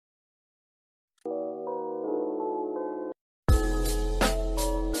Hi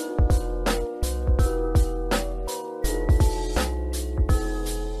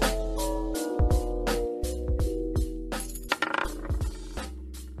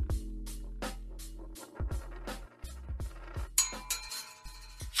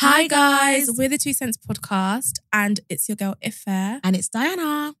guys, we're the Two Cents podcast and it's your girl Ife. And it's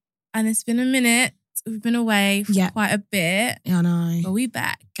Diana. And it's been a minute. We've been away for quite a bit. Yeah, I know. But we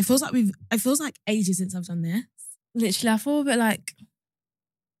back. It feels like ages since I've done this. Literally, I feel a bit like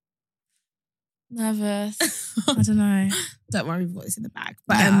nervous. I don't know. Don't worry, we've got this in the bag.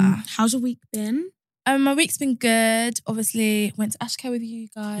 But how's your week been? My week's been good. Obviously, went to Ashcare with you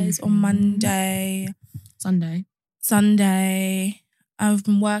guys on Monday. Sunday. I've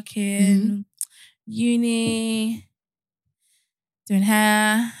been working, uni, doing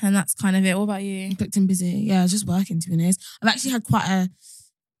hair, and that's kind of it. What about you? Booked and busy. Yeah, I was just working, to be honest. I've actually had quite a,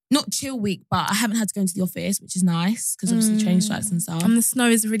 not chill week, but I haven't had to go into the office, which is nice, because obviously train strikes and stuff. And the snow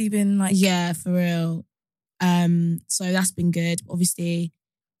has really been like... Yeah, for real. So that's been good. Obviously,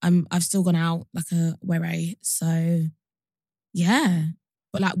 I've still gone out like a were, so yeah.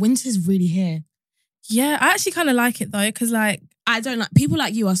 But like winter's really here. Yeah, I actually kind of like it though, because like... I don't like... People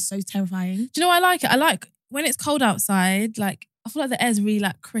like you are so terrifying. Do you know why I like it? I like when it's cold outside, like, I feel like the air's really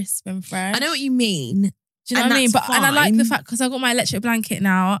like crisp and fresh. I know what you mean. Do you know what I mean? But and I like the fact, because I got my electric blanket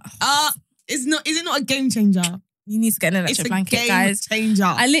now. Is it not a game changer? You need to get an electric blanket, guys. It's a game changer.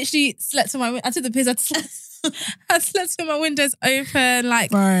 I literally slept on I took the piss, I slept with my windows open, like,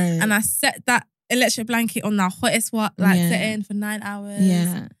 Bro. And I set that electric blanket on the hottest setting for 9 hours.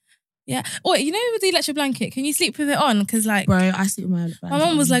 Yeah. Yeah. Oh, you know, with the electric blanket, can you sleep with it on? Because like... Bro, I sleep with my electric blanket. My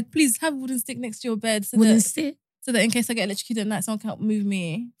mum was like, please have a wooden stick next to your bed. So that in case I get electrocuted at night, someone can help move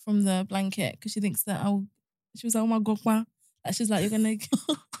me from the blanket. Because she thinks that she was like, oh my God, wow. Like, she's like, you're going to...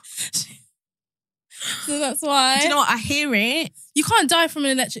 So that's why. Do you know what? I hear it. You can't die from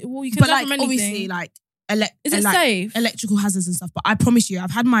an electric... Well, you can die from anything. Obviously, like... Is it safe? Electrical hazards and stuff. But I promise you,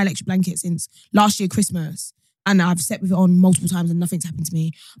 I've had my electric blanket since last year, Christmas. And I've slept with it on multiple times and nothing's happened to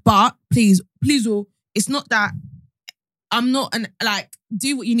me. But please, it's not that I'm not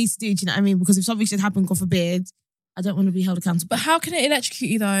do what you need to do, do you know what I mean? Because if something should happen, God forbid, I don't want to be held accountable. But how can it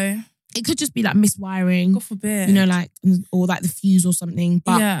electrocute you though? It could just be like miswiring. God forbid. You know, like, or like the fuse or something.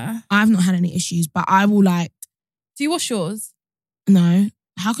 But yeah. I've not had any issues. But I will like... Do you wash yours? No.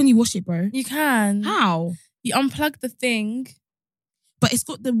 How can you wash it, bro? You can. How? You unplug the thing. But it's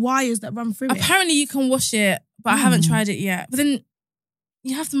got the wires that run through it. Apparently you can wash it, but I haven't tried it yet. But then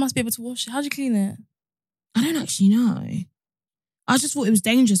you must be able to wash it. How do you clean it? I don't actually know. I just thought it was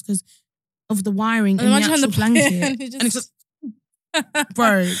dangerous because of the wiring and the actual blanket. And it's just...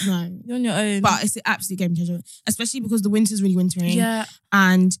 Bro, no. You're on your own. But it's an absolute game changer. Especially because the winter's really wintering. Yeah.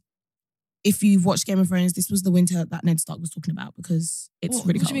 And if you've watched Game of Thrones, this was the winter that Ned Stark was talking about because it's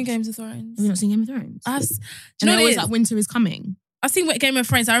really cold. What do you mean Game of Thrones? Have you not seen Game of Thrones? Do you know always like winter is coming? I've seen Game of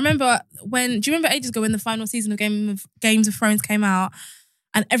Thrones. I remember do you remember ages ago when the final season of Games of Thrones came out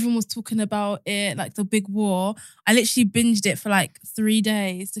and everyone was talking about it, like the big war? I literally binged it for like 3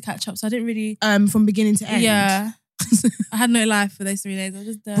 days to catch up. So I didn't really... From beginning to end? Yeah. I had no life for those 3 days. I was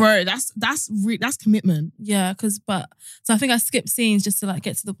just there. Bro, that's commitment. Yeah, so I think I skipped scenes just to like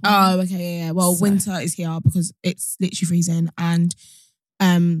get to the point. Oh, okay, yeah. Well, winter is here because it's literally freezing and...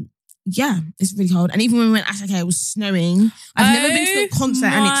 yeah, it's really cold. And even when we went to Ashcare, it was snowing. I've never been to a concert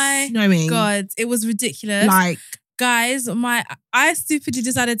and it's snowing. God, it was ridiculous. Like, guys, I stupidly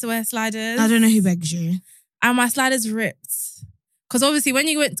decided to wear sliders. I don't know who begs you. And my sliders ripped. Because obviously when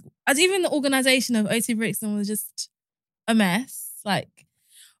you went, even the organisation of O2 Brixton was just a mess. Like,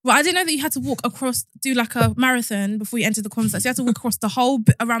 well, I didn't know that you had to walk across, do like a marathon before you entered the concert. So you had to walk across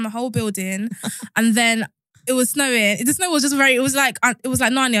around the whole building. And then it was snowing. The snow was just it was like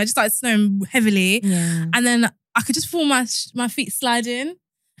Narnia. I just started snowing heavily. Yeah. And then I could just feel my feet sliding.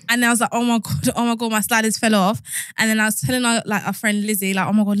 And I was like, oh my God, my sliders fell off. And then I was telling our friend Lizzie, like,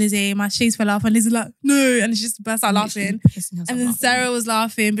 oh my God, Lizzie, my shoes fell off. And Lizzie's like, no. And she just burst out laughing. And then Sarah was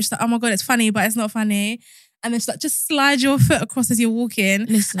laughing, but she's like, oh my God, it's funny, but it's not funny. And then she's like, just slide your foot across as you're walking.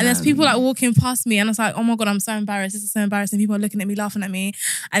 Listen. And there's people like walking past me. And I was like, oh my God, I'm so embarrassed. This is so embarrassing. People are looking at me, laughing at me.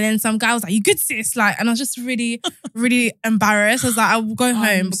 And then some guy was like, you good, sis? Like, and I was just really, really embarrassed. I was like, I will go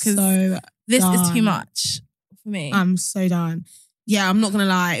home because this is too much for me. I'm so done. Yeah, I'm not going to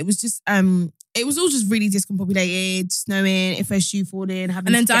lie. It was just, it was all just really discombobulated, snowing, if her shoe falling, having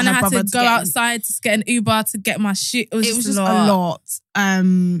and then Diana had to go outside to get an Uber to get my shoe. It was just a lot.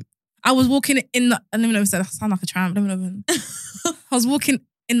 I was walking in the... I don't even know if that sound like a tramp. I don't even... I was walking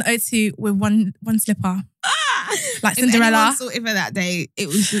in the O2 with one slipper. Like If Cinderella. anyone saw it for that day, it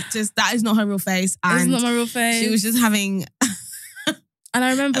was just that is not her real face. It's And not my real face. she was just having... And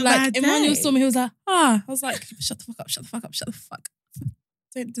I remember a like bad Emmanuel day. saw me, he was like, I was like, shut the fuck up, shut the fuck up, shut the fuck up.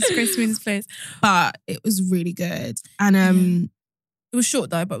 Don't disgrace me in this place. But it was really good. And It was short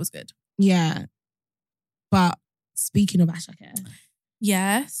though, but it was good. yeah. But speaking of Ashake,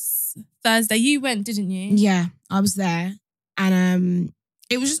 Yes. Thursday, you went, didn't you? yeah, I was there. And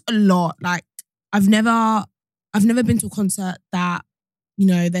it was just a lot. Like I've never been to a concert that, you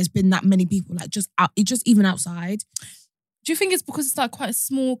know, there's been that many people, like just even outside. Do you think it's because it's like quite a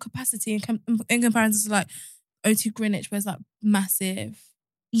small capacity in comparison to like O2 Greenwich, where it's like massive?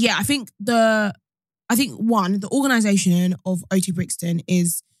 Yeah, I think the organisation of O2 Brixton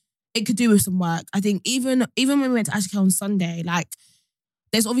it could do with some work. I think even when we went to Ashake on Sunday, like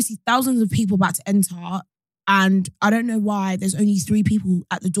there's obviously thousands of people about to enter, and I don't know why there's only 3 people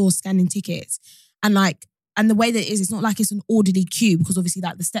at the door scanning tickets, and the way that it is, it's not like it's an orderly queue because obviously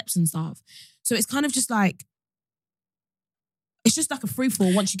like the steps and stuff. So it's kind of just like it's just like a free for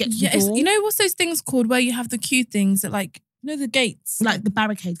all once you get to the door. You know what's those things called where you have the queue things that like, you know, the gates? Like the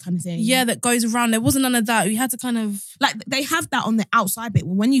barricade kind of thing. Yeah, that goes around. There wasn't none of that. We had to kind of... Like they have that on the outside bit.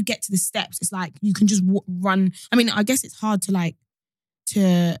 When you get to the steps, it's like you can just run. I mean, I guess it's hard to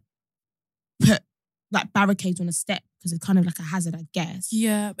put like barricades on a step because it's kind of like a hazard, I guess.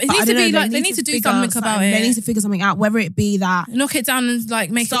 Yeah. But it But needs I to don't be know, like, they need to do something about it. They need to figure something out, whether it be that Knock it down and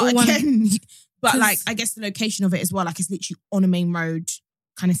like make start it all one... again. But 'Cause- like, I guess the location of it as well, like it's literally on a main road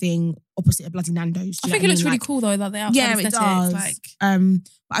kind of thing, opposite a bloody Nando's. I think it looks really cool though, like the outside Yeah, it aesthetics. does. Like,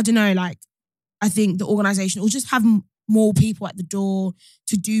 But I don't know, like, I think the organisation will just have more people at the door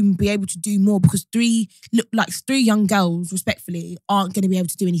to be able to do more because 3 young girls, respectfully, aren't going to be able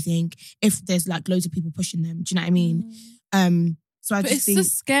to do anything if there's like loads of people pushing them. Do you know what I mean? So I but just it's think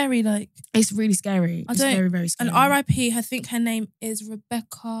just scary, like... it's really scary. It's very, very scary. And RIP, I think her name is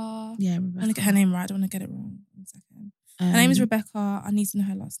Rebecca. Yeah, I Rebecca. want to get her name right. I don't want to get it wrong. 1 second. Her name is Rebecca. I need to know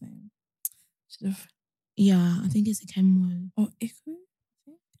her last name. Should have... Yeah, I think it's a Kenwo. Or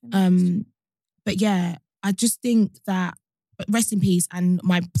Iku? But yeah, I just think that rest in peace and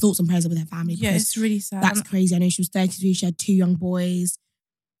my thoughts and prayers are with her family. Yeah, because it's really sad. that's crazy. I know she was 33. She had 2 young boys.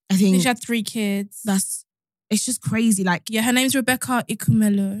 I I think think she had 3 kids. it's just crazy. Like Yeah, her name's Rebecca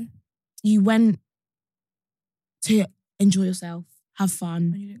Ikumelo. you went to enjoy yourself, have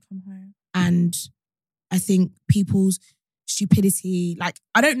fun, And you didn't come home. and I think people's stupidity. Like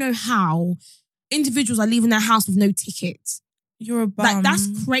I don't know how individuals are leaving their house with no ticket. You're a bum. Like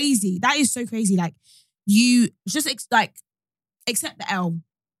that's crazy. That is so crazy. Like you just accept the L.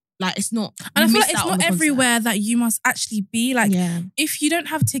 Like it's not. And I you feel like missed it's out on not the concert. everywhere that you must actually be. Like, Yeah. if you don't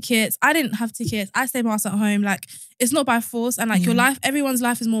have tickets, I didn't have tickets. I stayed my ass at home. Like, it's not by force. And like your Yeah. life, everyone's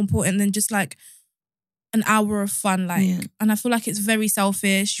life is more important than just like an hour of fun. Like, Yeah. and I feel like it's very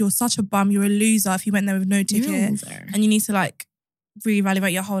selfish. You're such a bum. You're a loser if you went there with no ticket. And you need to like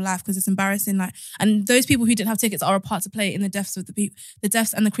reevaluate your whole life because it's embarrassing. Like, and those people who didn't have tickets are a part to play in the deaths of the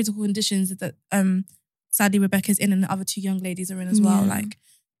deaths and the critical conditions that sadly Rebecca's in and the other 2 young ladies are in as well. Yeah. Like,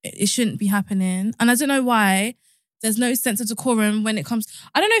 it shouldn't be happening. And I don't know why there's no sense of decorum when it comes.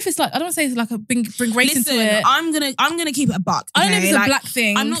 I don't know if it's like, I don't say it's like a bring race Listen, into it. I'm gonna keep it a buck. I don't know if okay? it's a Like, black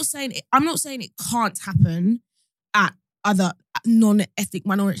thing. I'm not saying it can't happen at other non-ethnic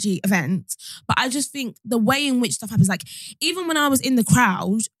minority events, but I just think the way in which stuff happens, like even when I was in the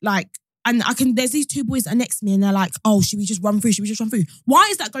crowd, like, and there's these 2 boys that are next to me and they're like, oh, should we just run through? Why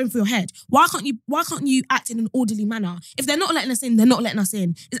is that going through your head? Why can't you act in an orderly manner? If they're not letting us in, they're not letting us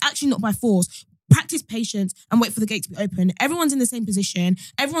in. It's actually not by force. Practice patience and wait for the gate to be open. Everyone's in the same position.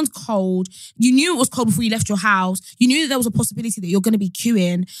 Everyone's cold. You knew it was cold before you left your house. You knew that there was a possibility that you're going to be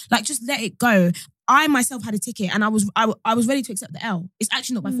queuing. Like, just let it go. I myself had a ticket and I was ready to accept the L. It's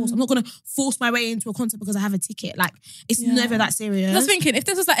actually not by force. I'm not going to force my way into a concert because I have a ticket. Like, it's never that serious. I was thinking, if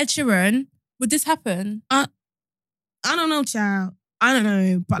this was like Ed Sheeran, would this happen? I don't know, child. I don't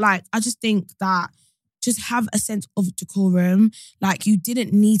know. But like, I just think that just have a sense of decorum. Like, you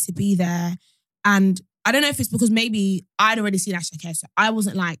didn't need to be there. And I don't know if it's because maybe I'd already seen Ashake, so I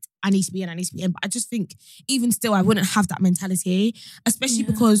wasn't like, I need to be in. But I just think even still, I wouldn't have that mentality, especially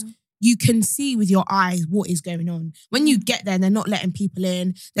because you can see with your eyes what is going on. When you get there, they're not letting people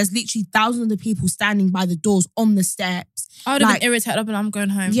in. There's literally thousands of people standing by the doors on the steps. I would have been irritated, but I'm going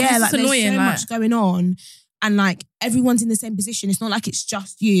home. Yeah, it's like there's annoying. so Like, much going on. And like everyone's in the same position. It's not like it's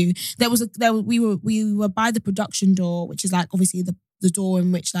just you. We were by the production door, which is like obviously the door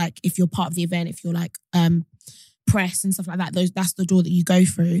in which like if you're part of the event, if you're like press and stuff like that, that's the door that you go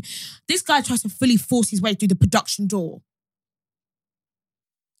through. This guy tries to fully force his way through the production door.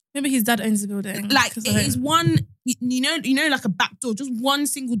 Maybe his dad owns the building. Like it is one, you know, like a back door, just one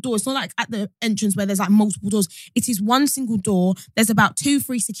single door. It's not like at the entrance where there's like multiple doors. It is one single door. There's about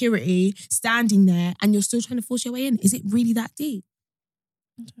 2-3 security standing there, and you're still trying to force your way in. Is it really that deep?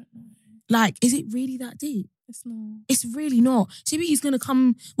 I don't know. Like, is it really that deep? It's not. It's really not. Maybe he's going to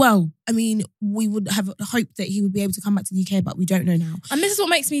come. Well, I mean, we would have hoped that he would be able to come back to the UK, but we don't know now. And this is what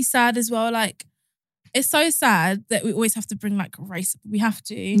makes me sad as well. Like, it's so sad that we always have to bring like race. We have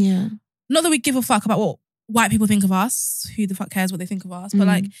to. Yeah. Not that we give a fuck about what white people think of us. Who the fuck cares what they think of us? But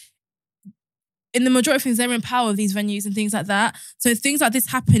like, in the majority of things, they're in power of these venues and things like that. So things like this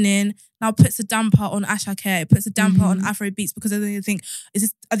happening now puts a damper on Ashake. It puts a damper on Afro beats because they think,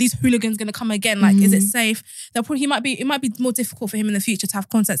 are these hooligans going to come again? Like, is it safe? It might be more difficult for him in the future to have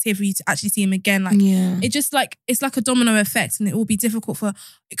concerts here for you to actually see him again. Like, it just like, it's like a domino effect, and it could be difficult for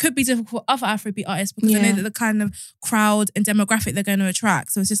other Afrobeat artists because they know that the kind of crowd and demographic they're going to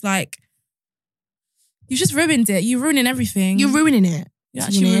attract. So it's just like, you've just ruined it. You're ruining everything. You're ruining it. You're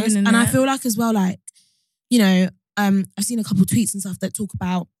actually ruining it. And I feel like as well, like, you know, I've seen a couple of tweets and stuff that talk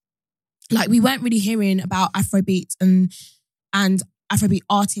about, like, we weren't really hearing about Afrobeats and Afrobeat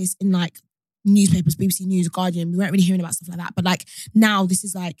artists in like newspapers, BBC News, Guardian. We weren't really hearing about stuff like that. But like now this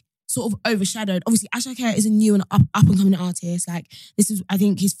is like sort of overshadowed. Obviously, Ashake is a new and up and coming artist. Like, this is, I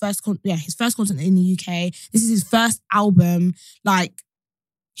think, his first concert in the UK. This is his first album. Like,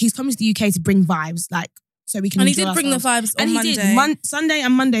 he's coming to the UK to bring vibes. Like, so we can. And he did bring the vibes on Monday. Did. Sunday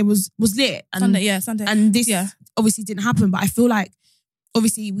and Monday was lit. And, Sunday. And this obviously didn't happen. But I feel like,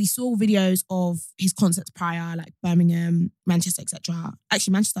 obviously, we saw videos of his concerts prior, like Birmingham, Manchester, etc.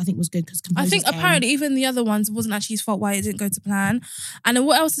 Actually, Manchester, I think, was good because I think apparently even the other ones wasn't actually his fault why it didn't go to plan. And then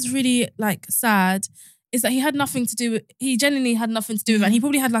what else is really like sad is that he genuinely had nothing to do with it. And he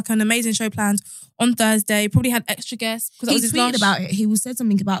probably had like an amazing show planned on Thursday. Probably had extra guests because that was his tweeted about it. He said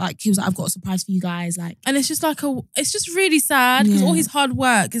something about like, he was like, I've got a surprise for you guys. Like, and it's just like it's just really sad because all his hard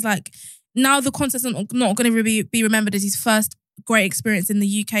work is like, now the concert's not going to be remembered as his first great experience in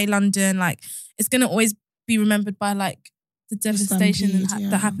the UK, London. Like, it's going to always be remembered by like the devastation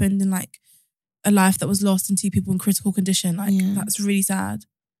that happened and like a life that was lost and 2 people in critical condition. Like, that's really sad.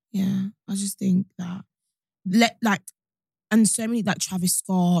 Yeah, I just think that and so many, like Travis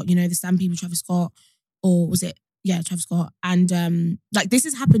Scott, you know, the Stan people, Travis Scott, or was it? Yeah, Travis Scott. And like, this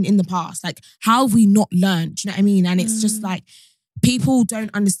has happened in the past. Like, how have we not learned? Do you know what I mean? And it's just like, people don't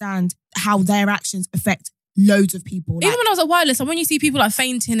understand how their actions affect loads of people. Like, even when I was at Wireless, and when you see people like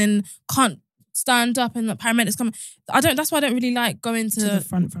fainting and can't stand up and the paramedics come, that's why I don't really like going to the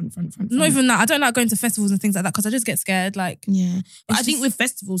front. Not even that. I don't like going to festivals and things like that because I just get scared. Like, but I think with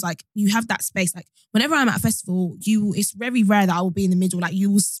festivals, like, you have that space. Like, whenever I'm at a festival, it's very rare that I will be in the middle. Like,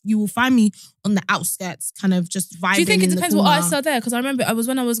 you will find me on the outskirts, kind of just vibing. Do you think it depends what artists are there? Because I remember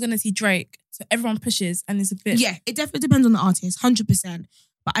when I was going to see Drake, so everyone pushes and it's a bit. Yeah, it definitely depends on the artist, 100%.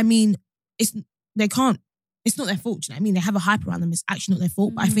 But I mean, it's not their fault, do you know what I mean? They have a hype around them. It's actually not their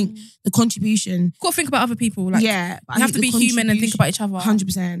fault. But I think the contribution... You've got to think about other people. Like, yeah. But you have to be human and think about each other.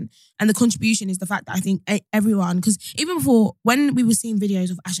 100%. And the contribution is the fact that I think everyone... Because even before, when we were seeing videos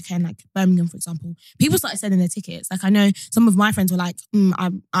of Ashake and like Birmingham, for example, people started selling their tickets. Like, I know some of my friends were like,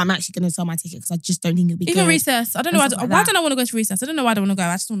 I'm actually going to sell my ticket because I just don't think it'll be good. Even Recess. I don't know why don't I want to go to Recess? I don't know why I don't want to go.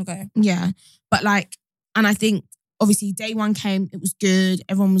 I just want to go. Yeah. But like... And I think... Obviously, day 1 came, it was good.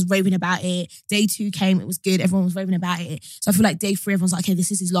 Everyone was raving about it. Day 2 came, it was good. Everyone was raving about it. So I feel like day 3, everyone's like, okay, this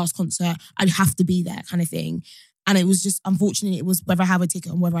is his last concert. I have to be there, kind of thing. And it was just, unfortunately, it was whether I have a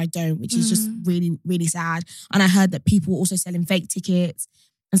ticket and whether I don't, which is just really, really sad. And I heard that people were also selling fake tickets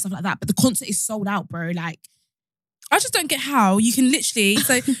and stuff like that. But the concert is sold out, bro. Like, I just don't get how you can literally,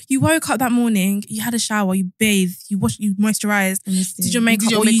 so you woke up that morning, you had a shower, you bathed, you washed, you moisturised, did your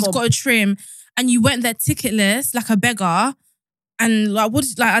makeup, or you got a trim, and you went there ticketless like a beggar, and like,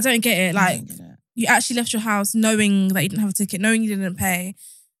 I don't get it. Like, you actually left your house knowing that you didn't have a ticket, knowing you didn't pay.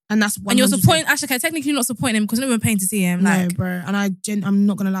 And that's 100%. And you're supporting Ashake. Technically, you're not supporting him because you're not even paying to see him. No, bro. And I'm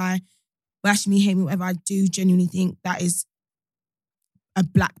not gonna lie. Bash me, hate me, whatever. I do genuinely think that is a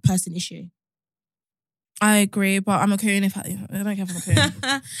black person issue. I agree, but I'm a coon if I don't care if I'm a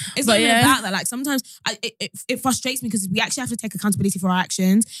coon. It's not even about that. Like, sometimes it frustrates me because we actually have to take accountability for our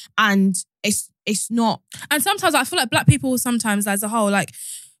actions, and it's not. And sometimes I feel like black people, sometimes as a whole, like,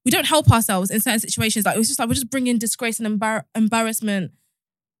 we don't help ourselves in certain situations. Like, it's just like we're just bringing disgrace and embarrassment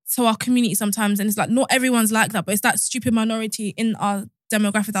to our community sometimes, and it's like not everyone's like that, but it's that stupid minority in our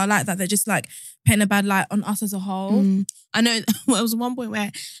demographic that are like that. They're just like painting a bad light on us as a whole. I know there was one point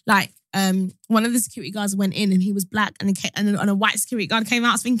where like one of the security guards went in and he was black and a white security guard came out.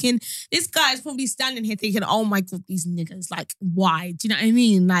 I was thinking, this guy is probably standing here thinking, oh my God, these niggas, like, why? Do you know what I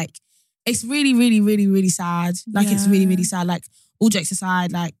mean? Like, it's really, really, really, really sad. Like, it's really, really sad. Like, all jokes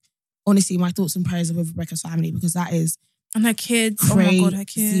aside, like, honestly, my thoughts and prayers are with Rebecca's family because that is and her kids. Crazy. Oh my God, her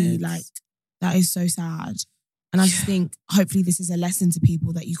kids. Like, that is so sad. And I just think, hopefully, this is a lesson to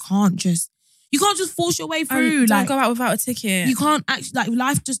people that you can't just force your way through. Don't go out without a ticket. You can't actually, like,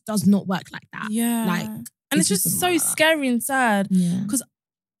 life just does not work like that. Yeah. Like, and it's just so scary and sad. Yeah. Because,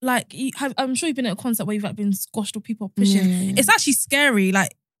 like, I'm sure you've been at a concert where you've like been squashed or people are pushing. Yeah. It's actually scary.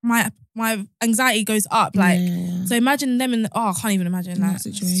 Like, my anxiety goes up. Like, so imagine them in I can't even imagine in like, that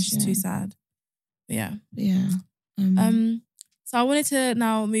situation. It's just too sad. But yeah. Yeah. So I wanted to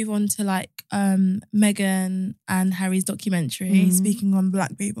now move on to like Meghan and Harry's documentary, speaking on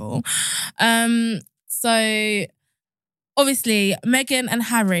black people. So obviously Meghan and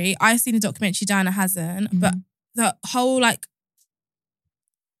Harry, I've seen the documentary, Diana hasn't, but the whole like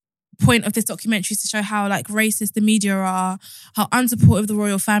point of this documentary is to show how like racist the media are, how unsupportive the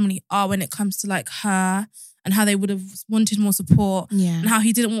royal family are when it comes to like her, and how they would have wanted more support, and how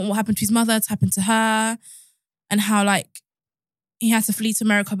he didn't want what happened to his mother to happen to her, and how like he had to flee to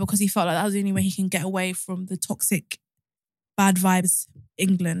America because he felt like that was the only way he can get away from the toxic, bad vibes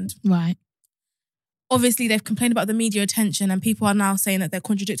England. Right. Obviously, they've complained about the media attention and people are now saying that they're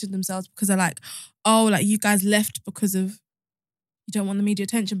contradicting themselves because they're like, oh, like you guys left because of you don't want the media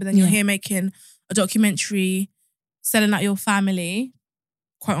attention, but then you're here making a documentary selling out your family,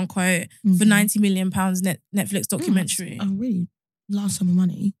 quote unquote, for £90 million Netflix documentary. Oh, really? Large sum of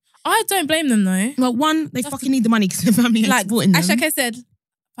money. I don't blame them though. Well, one, they fucking need the money because their family ain't supporting them. Like I said,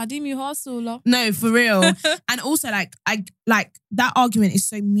 Padim, you hustle. No, for real. And also, like, that argument is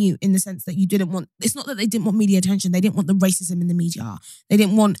so mute in the sense that you didn't want. It's not that they didn't want media attention. They didn't want the racism in the media. They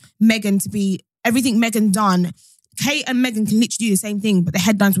didn't want Meghan to be everything Meghan done. Kate and Meghan can literally do the same thing, but the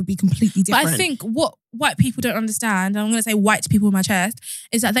headlines would be completely different. But I think what white people don't understand, and I'm going to say white people in my chest,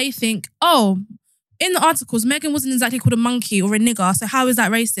 is that they think, oh, in the articles, Meghan wasn't exactly called a monkey or a nigger, so how is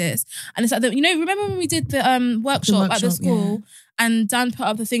that racist? And it's like, remember when we did the workshop at the school and Dan put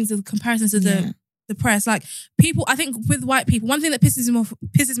up the things, the comparisons to the press, like people, I think with white people, one thing that pisses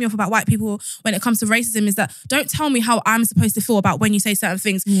me off about white people when it comes to racism is that don't tell me how I'm supposed to feel about when you say certain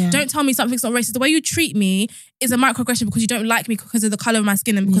things. Don't tell me something's not racist. The way you treat me is a microaggression because you don't like me because of the colour of my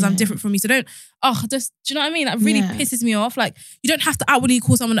skin and because I'm different from you. So do you know what I mean? That really pisses me off. Like, you don't have to outwardly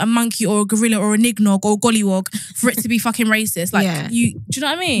call someone a monkey or a gorilla or a nignog or a gollywog for it to be fucking racist. Like, do you know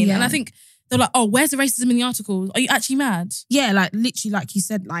what I mean? And I think they're like, oh, where's the racism in the articles? Are you actually mad? Yeah, like literally, like you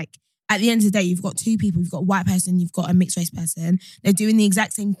said, like, at the end of the day, you've got two people. You've got a white person, you've got a mixed race person. They're doing the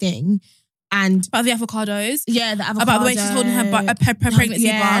exact same thing. And about the avocados. Yeah, the avocado. About the way she's holding her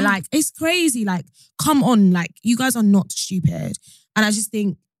pregnancy bun. Like, it's crazy. Like, come on. Like, you guys are not stupid. And I just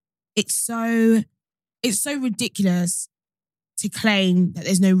think it's so ridiculous to claim that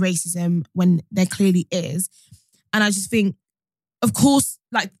there's no racism when there clearly is. And I just think, of course,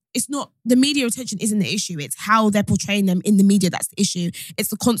 like, it's not, the media attention isn't the issue. It's how they're portraying them in the media that's the issue. It's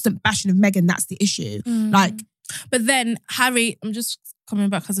the constant bashing of Meghan that's the issue. Like, but then Harry, I'm just coming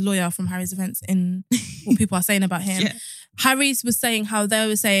back as a lawyer from Harry's defense in what people are saying about him. Harry was saying how they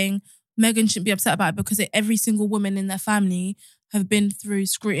were saying Meghan shouldn't be upset about it because every single woman in their family have been through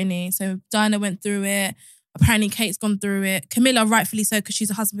scrutiny. So Diana went through it. Apparently Kate's gone through it. Camilla, rightfully so, because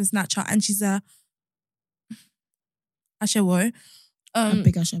she's a husband snatcher and she's a ashewo. A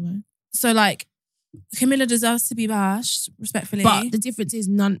big ashewo. So like, Camilla deserves to be bashed, respectfully. But the difference is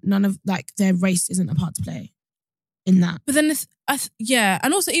none of like their race isn't a part to play in that. But then,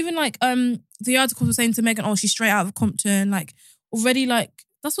 and also even like the articles were saying to Meghan, oh, she's straight out of Compton. Like already, like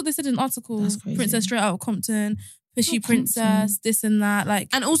that's what they said in the article. Princess straight out of Compton, fishy princess, this and that. Like,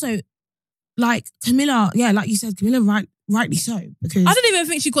 and also, like Camilla, like you said, Camilla, rightly so, because I don't even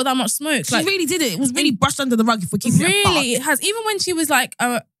think she got that much smoke. She really did it. It was really brushed under the rug. If we're keeping really, it has. Even when she was like,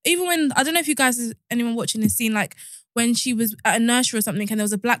 even when I don't know if you guys, anyone watching this scene, like when she was at a nursery or something, and there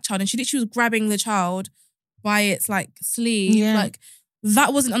was a black child, and she literally was grabbing the child by its like sleeve, like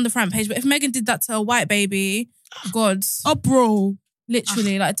that wasn't on the front page. But if Meghan did that to a white baby, God, bro,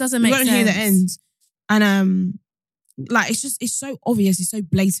 literally, like it doesn't make sense. You won't hear the end, and like it's so obvious, it's so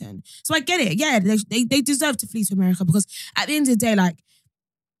blatant. So I get it. Yeah, they deserve to flee to America because at the end of the day, like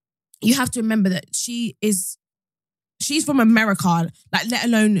you have to remember that she's from America, like let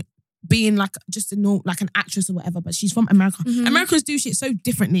alone being like just like an actress or whatever. But she's from America. Americans do shit so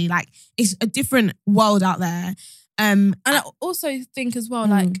differently. Like it's a different world out there. And I also think as well,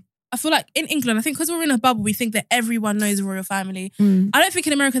 like, I feel like in England, I think because we're in a bubble, we think that everyone knows the royal family. I don't think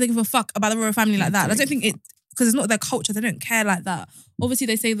in America they give a fuck about the royal family like that. I don't think because it's not their culture. They don't care like that. Obviously,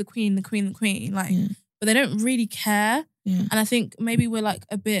 they say the queen, the queen, the queen, like, but they don't really care. Yeah. And I think maybe we're like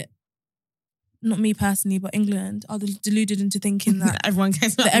a bit, not me personally, but England are deluded into thinking that everyone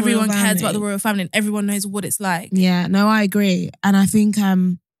cares about the royal family and everyone knows what it's like. Yeah, no, I agree. And I think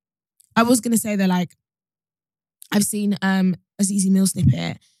I was gonna say that, like, I've seen Azizi Mills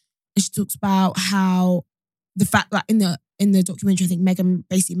snippet, and she talks about how the fact that in the documentary, I think Meghan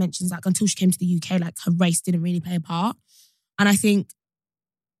basically mentions, like, until she came to the UK, like, her race didn't really play a part. And I think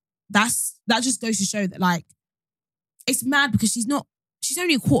that just goes to show that, like, it's mad because she's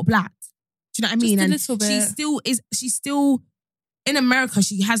only a quarter black. Do you know what I mean? Just a and little bit. she's still in America,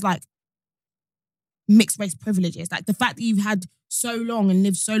 she has, like, mixed race privileges. Like, the fact that you've had so long and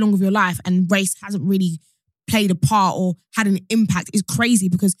lived so long of your life and race hasn't really played a part or had an impact is crazy,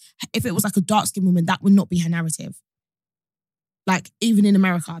 because if it was like a dark-skinned woman, that would not be her narrative. Like, even in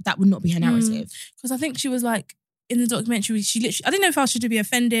America, that would not be her narrative. Because I think she was like, in the documentary, she literally, I didn't know if I should be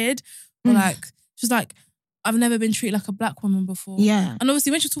offended or like, she was like, I've never been treated like a black woman before. Yeah. And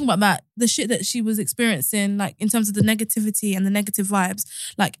obviously when she was talking about that, the shit that she was experiencing, like in terms of the negativity and the negative vibes,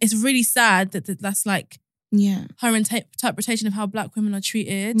 like it's really sad that's like her interpretation of how black women are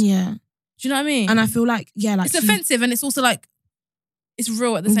treated. Yeah. Do you know what I mean? And I feel like, like, it's offensive, and it's also like, it's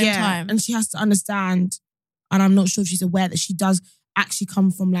real at the same time. And she has to understand, and I'm not sure if she's aware that she does actually come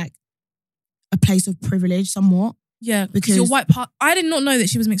from, like, a place of privilege somewhat. Yeah, because your white part. I did not know that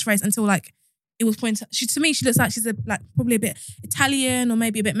she was mixed race until, like, it was pointed. To me, she looks like she's probably a bit Italian or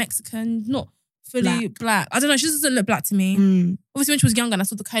maybe a bit Mexican, not fully black. I don't know. She doesn't look black to me. Obviously, when she was younger and I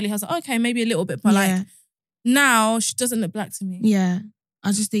saw the curly hair, I was like, okay, maybe a little bit, but like now she doesn't look black to me. Yeah,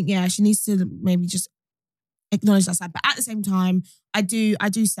 I just think she needs to maybe just acknowledge that side. But at the same time, I do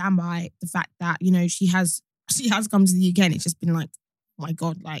stand by the fact that, you know, she has come to the UK and it's just been like, oh my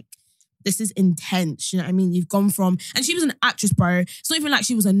God, like, this is intense. You know what I mean? You've gone from, and she was an actress, bro. It's not even like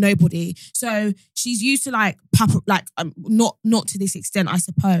she was a nobody. So she's used to, like, not to this extent, I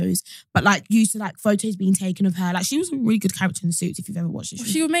suppose, but, like, used to, like, photos being taken of her. Like, she was a really good character in Suits, if you've ever watched it.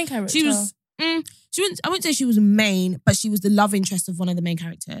 Was she a main character? She was. I wouldn't say she was a main, but she was the love interest of one of the main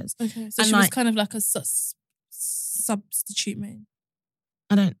characters. Okay, so she was kind of like a substitute main.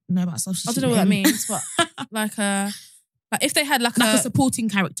 I don't know about substitute. I don't know what that means, but like if they had like a supporting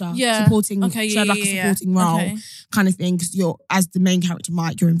character, like a supporting role kind of thing, because you're, as the main character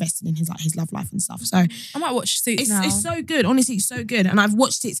Mike, you're invested in his love life and stuff. So I might watch Suits now. It's so good, honestly, it's so good, and I've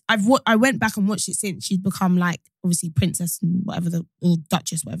watched it. I went back and watched it since she'd become, like, obviously princess and whatever or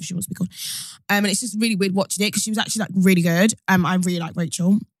duchess, whatever she wants to be called. And it's just really weird watching it because she was actually, like, really good. I really like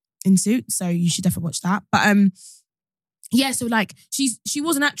Rachel in Suits, so you should definitely watch that. But so, like, she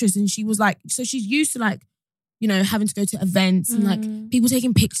was an actress, and she was, like, so she's used to, like, you know, having to go to events and, like, people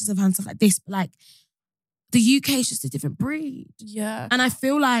taking pictures of her and stuff like this. But, like, the UK is just a different breed. Yeah. And I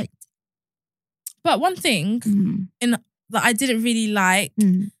feel like... But one thing that I didn't really like,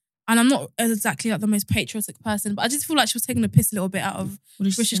 and I'm not exactly, like, the most patriotic person, but I just feel like she was taking the piss a little bit out of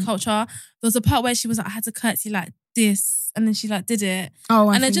British culture. There was a part where she was like, I had to curtsy like this, and then she, like, did it.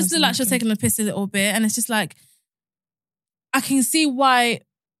 Oh, and it just looked like she was taking the piss a little bit. And it's just like, I can see why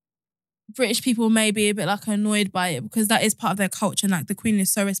British people may be a bit, like, annoyed by it, because that is part of their culture, and, like, the Queen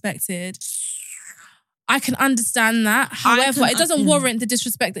is so respected. I can understand that. However, it doesn't warrant the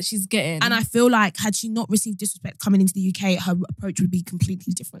disrespect that she's getting. And I feel like had she not received disrespect coming into the UK, her approach would be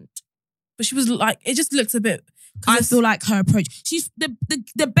completely different. But she was like, it just looks a bit... I feel like her approach... She's the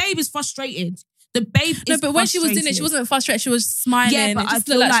babe is frustrated. The babe is but when she was doing it, she wasn't frustrated. She was smiling. Yeah, but it just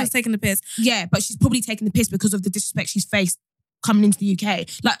looked like she was taking the piss. Yeah, but she's probably taking the piss because of the disrespect she's faced coming into the UK.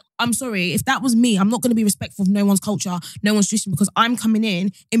 Like, I'm sorry, if that was me, I'm not going to be respectful of no one's culture, no one's tradition, because I'm coming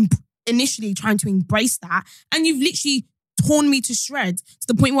in initially trying to embrace that, and you've literally torn me to shreds to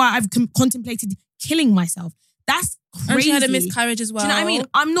the point where I've contemplated killing myself. That's crazy. And she had a miscarriage as well. Do you know what I mean?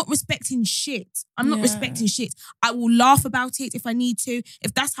 I'm not respecting shit. I'm not respecting shit. I will laugh about it if I need to.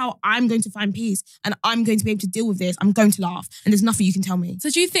 If that's how I'm going to find peace and I'm going to be able to deal with this, I'm going to laugh. And there's nothing you can tell me. So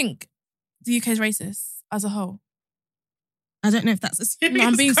do you think the UK is racist as a whole? I don't know if that's a serious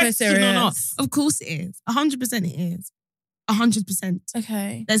I'm being so question serious. or not. Of course it is. 100% it is. 100%.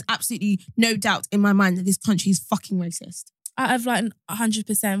 Okay. There's absolutely no doubt in my mind that this country is fucking racist. Out of, like,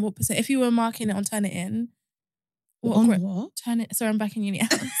 100%, what percent? If you were marking it on Turnitin, What? Turn it. Sorry, I'm back in uni.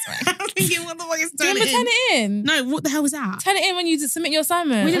 Sorry. I'm thinking, what the fuck is Do you remember Turn It In? No, what the hell was that? Turn It In when you submit your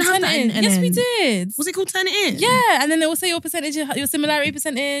assignment. We didn't have that in Yes, we NN. did. Was it called Turn It In? Yeah, and then they will say your percentage, your similarity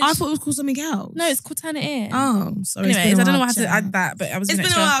percentage. I thought it was called something else. No, it's called Turn It In. Oh, sorry. Anyways, I don't know why I had to add that, but I was. It's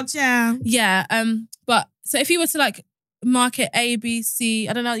been a while, yeah. Yeah. But so if you were to like mark it A, B, C,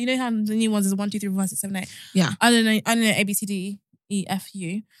 I don't know. You know how the new ones is 1, 2, 3, 4, 5, 6, 7, 8. Yeah. I don't know A, B, C, D, E, F,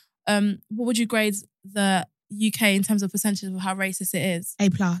 U. What would you grade the UK in terms of percentage of how racist it is? A+.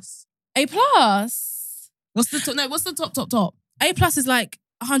 A plus. What's the top? No, what's the top? A plus is like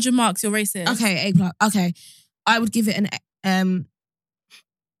 100 marks. You're racist. Okay, A+. Okay, I would give it an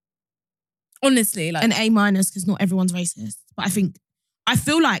honestly, like an A- because not everyone's racist. But I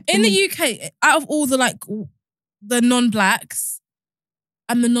feel like in the UK, out of all the like the non-blacks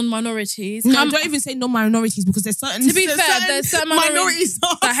and the non-minorities, no, don't even say non-minorities because there's certain. To be fair, there's certain minorities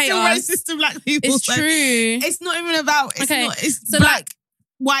that hate still us. Racist to black people. It's so true. It's not even about. It's Okay, not. It's so black, like,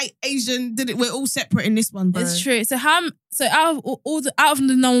 white, Asian. We're all separate in this one, bro. It's true. So out of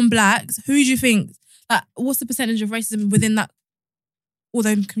the non-blacks, who do you think? Like, what's the percentage of racism within that all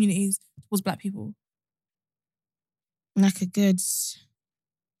those communities towards black people? Like a good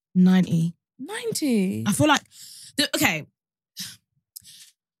 90. 90. I feel like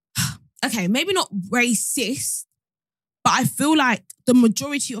okay, maybe not racist, but I feel like the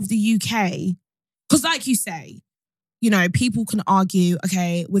majority of the UK, because like you say, you know, people can argue,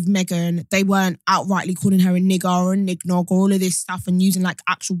 okay, with Meghan, they weren't outrightly calling her a nigger or a nignog or all of this stuff and using like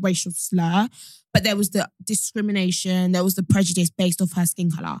actual racial slur. But there was the discrimination, there was the prejudice based off her skin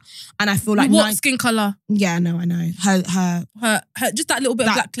colour. And I feel like... What skin colour? Yeah, no, I know. Her just that little bit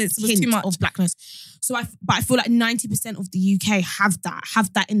of blackness was too much. Of blackness. So but I feel like 90% of the UK have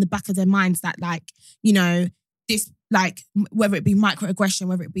that in the back of their minds that like, you know, this like, whether it be microaggression,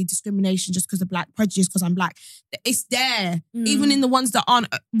 whether it be discrimination just because of black, prejudice because I'm black, it's there. Even in the ones that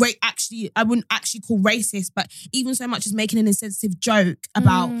aren't, I wouldn't actually call racist, but even so much as making an insensitive joke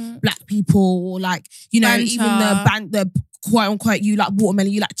about black people or like, you know, Banter. even the quote unquote, you like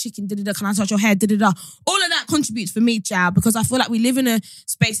watermelon, you like chicken, da-da-da, can I touch your hair, da-da-da. All of that contributes for me, child, because I feel like we live in a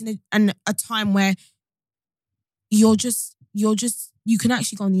space and a time where you can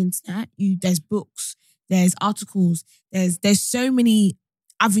actually go on the internet, there's books, there's articles, there's so many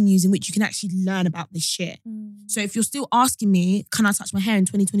avenues in which you can actually learn about this shit. So if you're still asking me, can I touch my hair in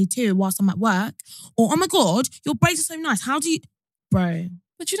 2022 whilst I'm at work? Or, oh my God, your braids are so nice. How do you... Bro.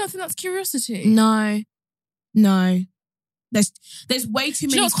 But you don't think that's curiosity? No. There's way too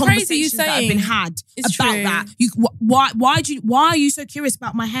many conversations that have been had about that. Why are you so curious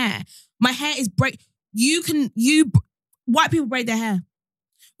about my hair? My hair is white people braid their hair.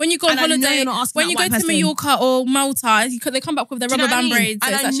 When you go on holiday, when you go to Mallorca or Malta, they come back with their rubber band braids.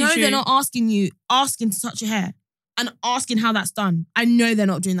 And I know they're not asking to touch your hair and asking how that's done. I know they're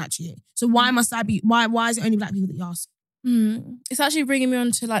not doing that to you. So why must I be? Why is it only black people that you ask? It's actually bringing me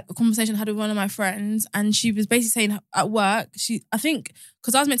on to like a conversation I had with one of my friends, and she was basically saying at work, I think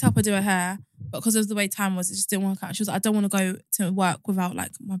because I was meant to help her do her hair, but because of the way time was, it just didn't work out. She was like, I don't want to go to work without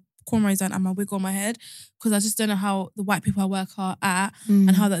like my cornrows done and my wig on my head because I just don't know how the white people I work are at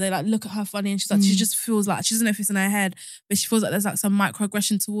and how that they like look at her funny, and she's like she just feels like she doesn't know if it's in her head, but she feels like there's like some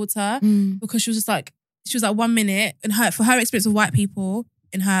microaggression towards her because she was like 1 minute for her experience with white people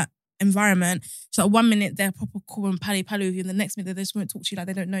in her environment, she's like 1 minute they're proper cool and pally with you, and the next minute they just won't talk to you like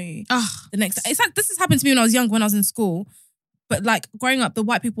they don't know you. The next, it's like this has happened to me when I was young, when I was in school, but like growing up, the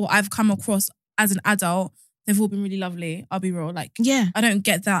white people I've come across as an adult, they've all been really lovely. I'll be real. Like, yeah, I don't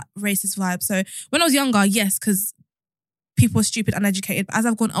get that racist vibe. So when I was younger, yes, because people are stupid and uneducated. But as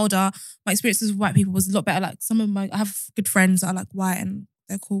I've gone older, my experiences with white people was a lot better. Like I have good friends that are like white and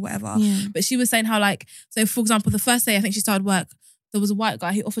they're cool, whatever. Yeah. But she was saying how like, so for example, the first day I think she started work, there was a white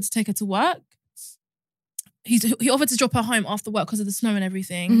guy, he offered to take her to work. He offered to drop her home after work because of the snow and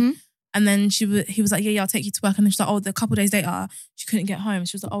everything. And then he was like, yeah, I'll take you to work. And then she's like, a couple of days later, she couldn't get home.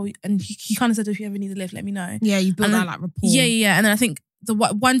 She was like, and he kind of said, if you ever need a lift, let me know. Yeah, you built that like rapport. Yeah. And then I think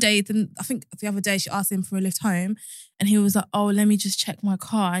one day, I think the other day she asked him for a lift home and he was like, let me just check my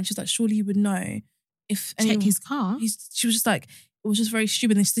car. And she was like, surely you would know if... Check his car? She was just like, it was just very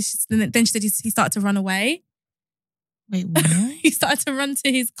stupid. And then she said he started to run away. Wait, what? He started to run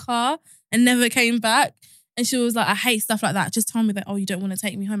to his car and never came back. And she was like, I hate stuff like that. Just tell me that, you don't want to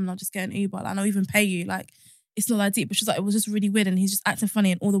take me home and I'll just get an Uber. Like, and I'll even pay you. Like, it's not that deep. But she's like, it was just really weird. And he's just acting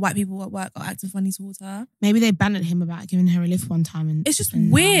funny. And all the white people at work are acting funny towards her. Maybe they bantered him about giving her a lift one time. And it's just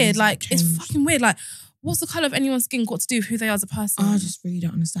weird. Like, it's fucking weird. Like, what's the colour of anyone's skin got to do with who they are as a person? I just really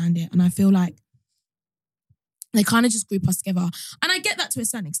don't understand it. And I feel like they kind of just group us together. And I get that to a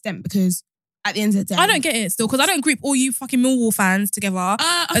certain extent because at the end of the day. I don't get it still because I don't group all you fucking Millwall fans together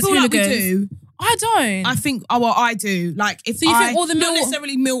I as feel like we hooligans. do. I don't. I think, I do. Like, if So you think all the not Millwall-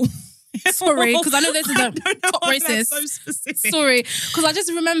 necessarily Mill. Sorry, because I know this is I a don't know top why racist. that's so specific. Sorry, because I just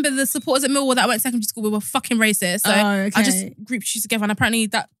remember the supporters at Millwall that I went to secondary school were fucking racist. So Oh, okay. I just grouped you together, and apparently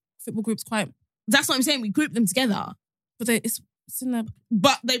that football group's quite. That's what I'm saying. We group them together, But it's in the.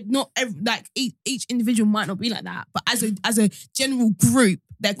 but they not like each individual might not be like that. But as a general group,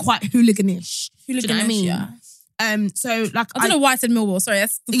 they're quite hooliganish. Do you know what I mean? Yeah. So like I don't know why I said Millwall. Sorry,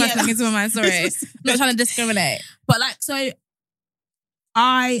 that's the first Yeah. thing into my mind. Sorry, It's just- not trying to discriminate. But like, so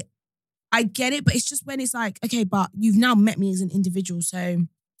I get it, but it's just when it's like, okay, but you've now met me as an individual, so, and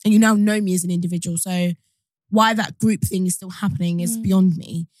you now know me as an individual, so why that group thing is still happening is beyond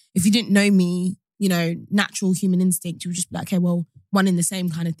me. If you didn't know me, you know, natural human instinct, you would just be like, okay, well, one in the same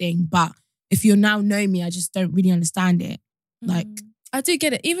kind of thing. But if you now know me, I just don't really understand it. Like, I do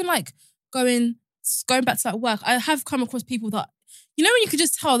get it. Even like going back to like work, I have come across people that, you know, when you could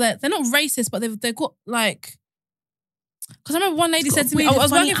just tell that they're not racist, but they've got like, because I remember one lady It's got said to me, a I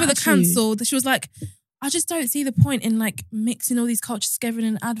was funny working for the attitude. council, that she was like, I just don't see the point in like mixing all these cultures together in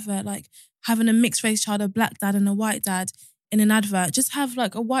an advert, like having a mixed race child, a black dad and a white dad in an advert. Just have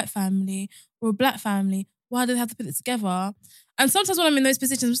like a white family or a black family. Why do they have to put it together? And sometimes when I'm in those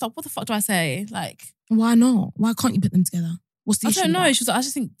positions, I'm just like, what the fuck do I say? Like, why not? Why can't you put them together? What's the I issue don't know. with She was like, I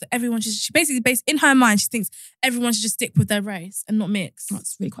just think that everyone should, she basically based in her mind, she thinks everyone should just stick with their race and not mix. that?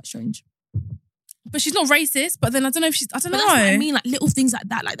 That's really quite strange. But she's not racist, but then I don't know if she's, I don't But know. that's what I mean, like little things like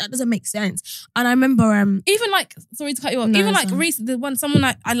that doesn't make sense. And I remember, Even like, sorry to cut you off, No, even it's like fine. recent, the one, someone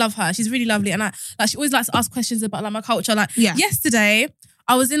like, I love her. She's really lovely. And she always likes to ask questions about like my culture. Like Yeah. yesterday,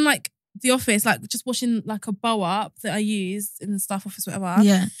 I was in like the office, like just washing like a bow up that I used in the staff office, whatever.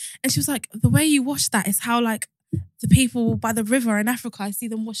 yeah, And she was like, the way you wash that is how like the people by the river in Africa, I see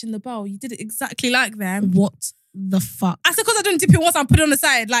them washing the bowl. You did it exactly like them. what the fuck? I said, because I don't dip it once, I put it on the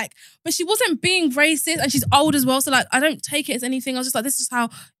side. Like, but she wasn't being racist and she's old as well. So like, I don't take it as anything. I was just like, this is how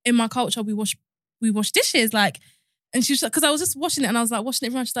in my culture we wash dishes. Like, and she was like, because I was just washing it and I was like washing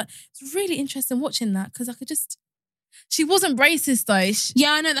it around. She's like, it's really interesting watching that because I could just, she wasn't racist though.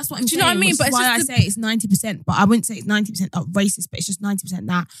 Yeah, I know, that's what I'm Do saying. you know what I mean? Which But is it's why I just say it's 90%, but I wouldn't say it's 90% racist, but it's just 90%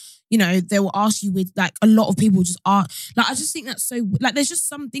 that, you know, they will ask you with like a lot of people just are, like, I just think that's so, like, there's just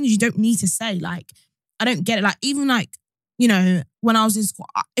some things you don't need to say. Like, I don't get it. Like, even like, you know, when I was in school,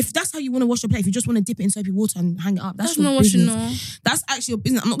 if that's how you want to wash your plate, if you just want to dip it in soapy water and hang it up, that's That's your not washing, business. That's actually your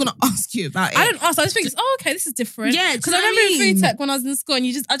business. I'm not going to ask you about it. I don't ask. I just think, oh, okay, this is different. Yeah, because I remember in food tech when I was in school, and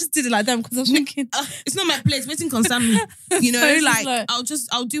I just did it like them because I was thinking, It's not my place. Waiting concern me. You know, So it's like,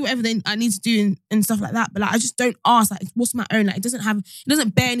 just like- I'll do whatever I need to do and stuff like that. But like, I just don't ask. Like, what's my own? Like, it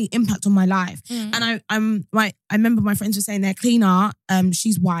doesn't bear any impact on my life. And I remember my friends were saying their cleaner,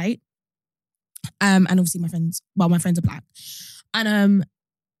 she's white, and obviously my friends are black, and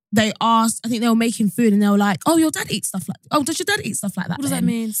they asked, I think they were making food and they were like, oh, your dad eats stuff like, oh, does your dad eat stuff like that? what does that then?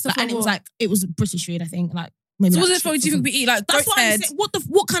 mean? Stuff Like, and like it was British food, I think. Like, maybe. So like what is it for? Do chips you or think we eat like That's goat's what I'm head? saying.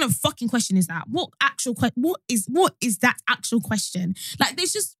 What kind of fucking question is that? What is that actual question? Like,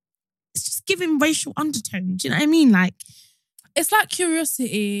 it's just giving racial undertone. Do you know what I mean? Like, It's like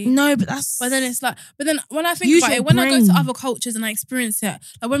curiosity. no, but that's. But then it's like, but then when I think Use about your it, when I go to brain. other cultures and I experience it,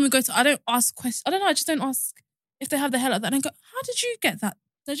 like when we go to, I don't ask questions. I don't know. I just don't ask if they have their hair like that. And I go, how did you get that?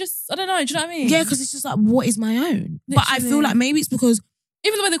 They're just, I don't know. Do you know what I mean? Yeah, because it's just like, what is my own? But I feel Literally. like maybe it's because.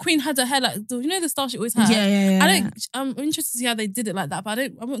 Even the way the Queen had her hair, like, you know the style she always had? Yeah. I don't, I'm interested to see how they did it like that, but I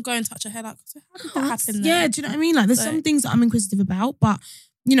won't go and touch her hair like, so how did that happen Yeah, then? do you know what I mean? Like, there's some things that I'm inquisitive about, but,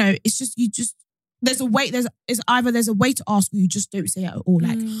 you know, it's just, there's a way, it's either there's a way to ask or you just don't say it at all.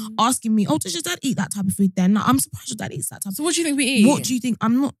 Like, asking me, oh, does your dad eat that type of food then? Like, I'm surprised your dad eats that type of So what do you think we eat? What do you think?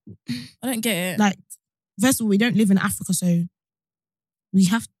 I'm not, I don't get it. like, first of all, we don't live in Africa, so we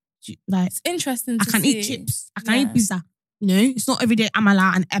have to, like, It's interesting to I can see. eat chips. I can Yeah. eat pizza. You know, it's not every day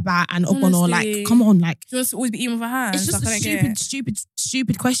amala and eba and ogbono. Honestly. Like, come on, like, She wants to always be eating with her hands. it's just like, I a don't get it.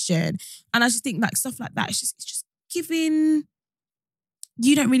 stupid question. And I just think like stuff like that, it's just giving,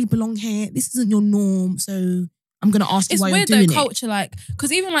 you don't really belong here. This isn't your norm. So I'm going to ask you It's why weird you're though, doing it. culture, like,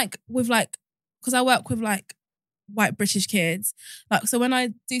 because even like with like, because I work with like white British kids, like, so when I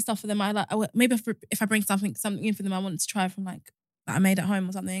do stuff for them, maybe if I bring something in for them, I want to try from like that I made at home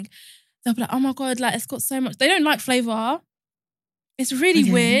or something. They'll be like, oh my God, like it's got so much. They don't like flavour. It's really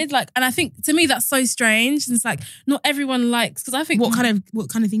Okay. weird. Like, and I think to me that's so strange. And it's like not everyone likes, because I think What kind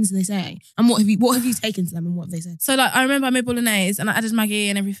of things do they say? And what have you taken to them and what have they said? So like I remember I made bolognese and I added Maggie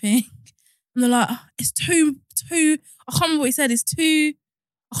and everything. And they're like, oh, it's too, I can't remember what he said, it's too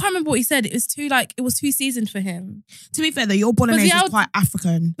I can't remember what he said. It was too seasoned for him. To be fair though, your bolognese is quite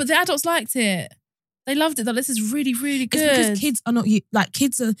African. But the adults liked it. They loved it. Though this is really, really good. It's because kids are not like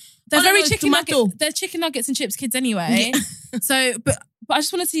kids are. They're very chicken nuggets. They're chicken nuggets and chips kids anyway. Yeah. So, but I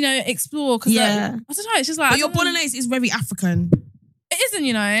just wanted to explore because I don't know. It's just like. But your bolognese is very African. It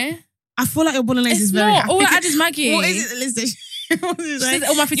isn't, I feel like your bolognese is very African. All I add is Maggie. What is it, Lisa? She says,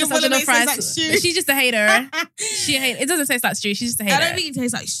 all my food tastes like jollof fries. Like stew. She's just a hater. It doesn't taste like stew. She's just a hater. I don't think it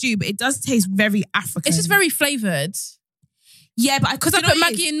tastes like stew, but it does taste very African. It's just very flavoured. Yeah, but because I put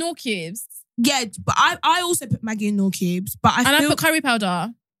Maggie in Knorr cubes. Yeah, but I also put Maggie in Knorr cubes. But I put curry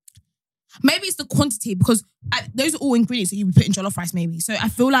powder. Maybe it's the quantity because those are all ingredients that you would put in jollof rice. Maybe so. I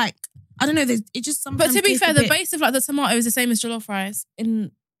feel like I don't know. It just sometimes. But to be fair, the base of the tomato is the same as jollof rice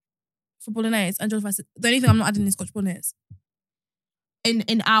for bolognese and jollof rice. The only thing I'm not adding is Scotch bonnets.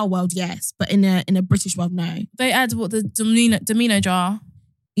 In our world, yes, but in a British world, no. They add the Domino jar.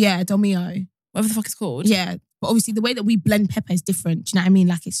 Yeah, Domino. Whatever the fuck it's called. Yeah, but obviously the way that we blend pepper is different. Do you know what I mean?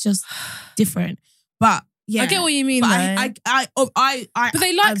 Like it's just different. But yeah, I get what you mean. But but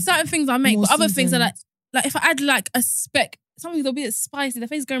they like certain things I make, but other things are like if I add like a speck, something that'll be spicy. Their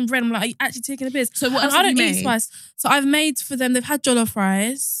face is going red. I'm like, are you actually taking a piss? So what else I don't have you eat made? spice. So I've made for them. They've had jollof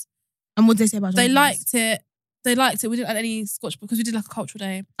rice. And what did they say about jollof rice? They liked it. We didn't add any Scotch because we did like a cultural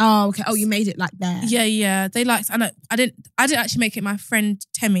day. Oh, okay. Oh, you made it like there. Yeah. They liked it. I didn't actually make it. My friend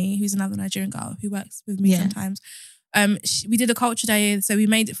Temi, who's another Nigerian girl who works with me sometimes. We did a culture day, so we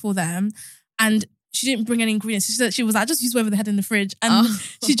made it for them. And she didn't bring any ingredients. She was like, just use whatever they had in the fridge. And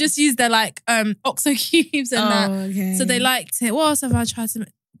she just used their OXO cubes and that. Okay. So they liked it. What else have I tried to make?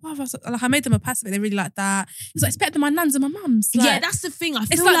 I made them a pasta, but they really liked that. It's like it's better than my nan's and my mum's. Yeah, that's the thing. I feel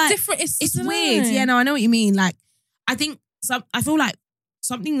it's like different. It's weird. Yeah, no, I know what you mean. Like, I think I feel like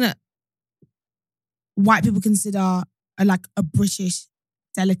something that white people consider a British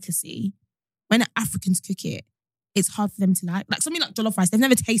delicacy, when Africans cook it, it's hard for them to like. Like something like jollof rice, they've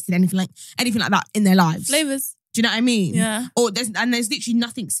never tasted anything like that in their lives. Flavors. Do you know what I mean? Yeah. There's literally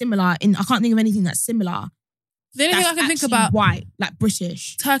nothing similar I can't think of anything that's similar. The only thing I can think about white, like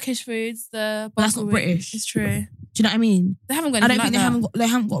British. Turkish foods, but that's not British. It's true. Do you know what I mean? They haven't got anything I don't think they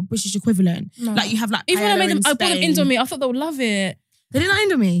haven't got a British equivalent. No. Like you have like even when I made them, I bought them Spain. Indomie. I thought they would love it. They didn't like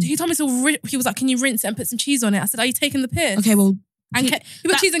Indomie. He told me he was like, "Can you rinse it and put some cheese on it?" I said, "Are you taking the piss?" Okay, well, he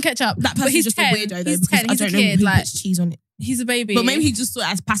put cheese and ketchup. That person's just 10. a weirdo though. He's because 10. He's I don't a kid. know who puts cheese on it. He's a baby. But maybe he just saw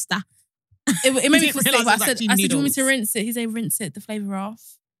it as pasta. It made me feel sick. But I said, "Do you want me noodles. to rinse it?" He said, "Rinse it, the flavour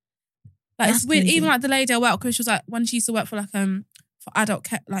off." Like That's it's weird. crazy. Even like the lady I work with, she was like, when she used to work for for adult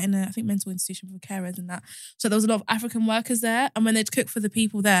care, like in a I think mental institution for carers and that. So there was a lot of African workers there, and when they'd cook for the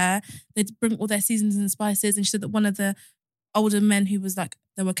people there, they'd bring all their seasonings and spices. And she said that one of the older men who was like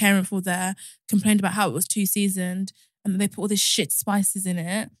they were caring for there complained about how it was too seasoned and they put all this shit spices in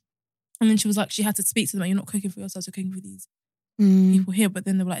it. And then she was like, she had to speak to them like, you're not cooking for yourselves, you're cooking for these people here. But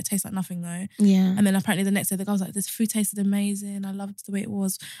then they were like, it tastes like nothing though. Yeah. And then apparently the next day the guy was like, this food tasted amazing. I loved the way it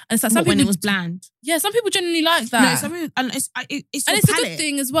was. And it's like When it was bland. Yeah, some people genuinely like that. No, some people, and it's and it's a good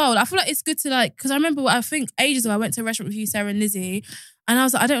thing as well. I feel like it's good to because I remember I think ages ago I went to a restaurant with you, Sarah and Lizzie, and I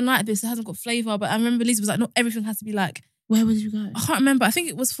was like, I don't like this. It hasn't got flavour. But I remember Lizzie was like, not everything has to be like. Where did you go? I can't remember. I think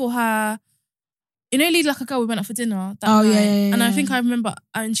it was for her. You know, Lead Like a Girl, we went out for dinner that Oh, night. yeah. And I think I remember,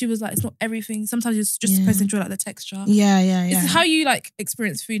 and she was like, it's not everything. Sometimes you're just supposed to enjoy like the texture. Yeah. It's how you like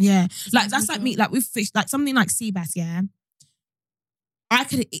experience food. Yeah. Like that's like me, like with fish, like something like sea bass, yeah.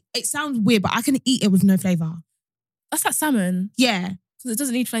 It sounds weird, but I can eat it with no flavour. That's like salmon. Yeah. Because it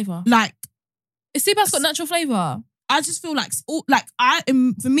doesn't need flavour. Like, Is sea bass got natural flavour? I just feel like,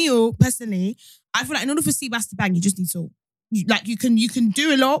 for me personally, I feel like in order for sea bass to bang, you just need salt. You can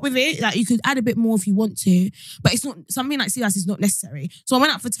do a lot with it. Like you could add a bit more if you want to, but it's not something like sea bass is not necessary. So I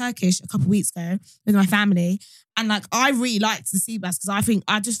went out for Turkish a couple of weeks ago with my family, and like I really liked the sea bass because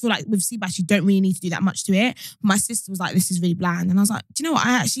I just feel like with sea bass you don't really need to do that much to it. My sister was like, "This is really bland," and I was like, "Do you know what?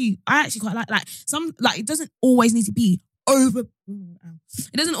 I actually quite like some like it doesn't always need to be over.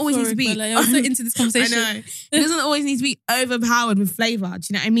 It doesn't always need to be. Bella, you're so into this conversation. I know it doesn't always need to be overpowered with flavour. Do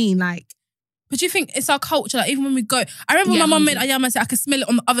you know what I mean? Like. But do you think it's our culture? Like even when we go, I remember when my mum made ayam, I said I could smell it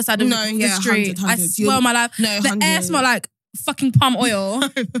on the other side of the street. 100. I swear on my life, the air smelled like fucking palm oil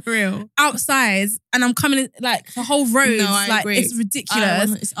For real. outside, and I'm coming in, like the whole road. No, I like agree. it's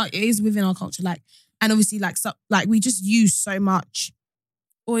ridiculous. It is within our culture, like, and obviously, like we just use so much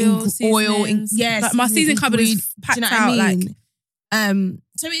Oil, yes. Like my season cupboard is packed do you know out. what I mean? Like,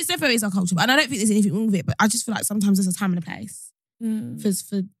 so it's definitely our culture, and I don't think there's anything wrong with it. But I just feel like sometimes there's a time and a place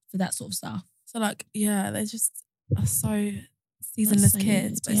for that sort of stuff. So like, yeah, they just are so seasonless so kids,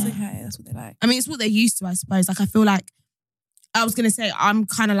 weird, but it's okay. That's what they like. I mean, it's what they're used to, I suppose. Like, I feel like I was gonna say I'm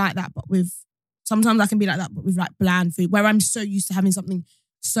kind of like that, but with sometimes I can be like that, but with like bland food, where I'm so used to having something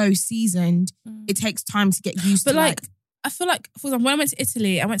so seasoned, it takes time to get used But to. like, I feel like, for example, when I went to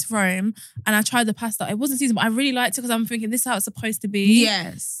Italy, I went to Rome and I tried the pasta. It wasn't seasoned, but I really liked it because I'm thinking this is how it's supposed to be.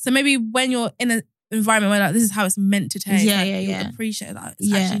 Yes. So maybe when you're in an environment where like this is how it's meant to taste, Yeah, like, yeah, you'll yeah. appreciate that.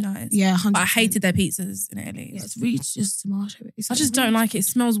 It's actually nice. Yeah, 100%. But I hated their pizzas in Italy. Yeah, it's really just tomato. I just don't like it. It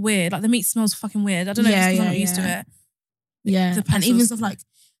smells weird. Like the meat smells fucking weird. I don't know if it's because I'm not used to it. Yeah, The and even pastels. stuff like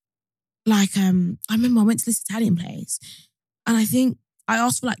I remember I went to this Italian place, and I think I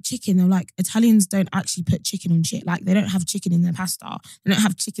asked for like chicken. They were like, Italians don't actually put chicken on shit. Like they don't have chicken in their pasta. They don't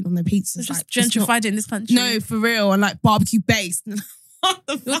have chicken on their pizzas. It's just like, it's not- gentrified it in this country. No, for real, and like barbecue based. What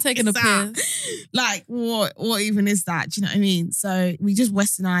the You're fuck taking is a that? piss. Like what even is that? Do you know what I mean? So we just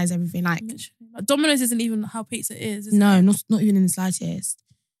westernize everything. Like Like, Domino's isn't even how pizza is. no, it? not even in the slightest.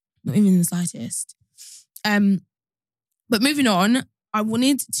 Not even in the slightest. But moving on, I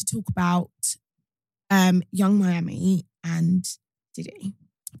wanted to talk about Young Miami and Diddy.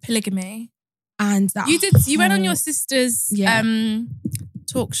 Polygamy. And that You went on whole- your sister's Yeah.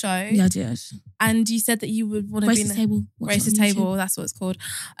 talk show. Yeah, I did. And you said that you would want to be in Racist a Table. Watch it racist on YouTube. table, that's what it's called.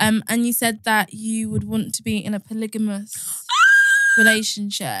 And you said that you would want to be in a polygamous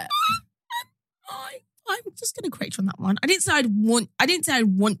relationship. I'm just gonna correct you on that one. I didn't say I'd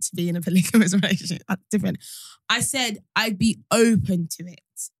want to be in a polygamous relationship. That's different. I said I'd be open to it.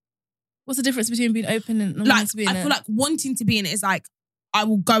 What's the difference between being open and Like wanting to be in I it? feel like wanting to be in it is like I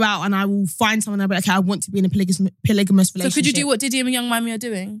will go out and I will find someone and I'll be like, okay, I want to be in a polygamous So relationship. could you do what Diddy and Young Miami are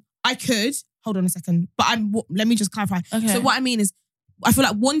doing? I could. Hold on a second. But let me just clarify. Okay. So what I mean is, I feel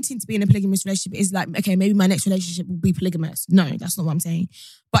like wanting to be in a polygamous relationship is like, okay, maybe my next relationship will be polygamous. No, that's not what I'm saying.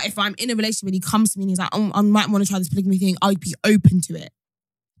 But if I'm in a relationship and he comes to me and he's like, I might want to try this polygamy thing, I'd be open to it.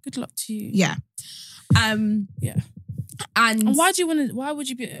 Good luck to you. Yeah. Yeah. And And why would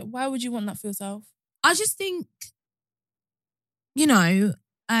you want that for yourself? I just think, you know,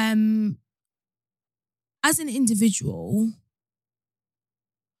 as an individual,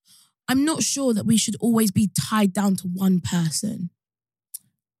 I'm not sure that we should always be tied down to one person.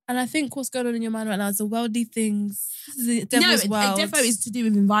 And I think what's going on in your mind right now is the worldly things. This is the devil's world. It definitely is to do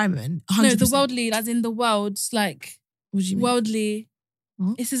with environment. 100%. No, the worldly, as in the world, like What do you mean? worldly.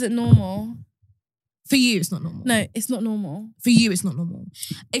 What? This isn't normal. For you, it's not normal. No, it's not normal. For you, it's not normal.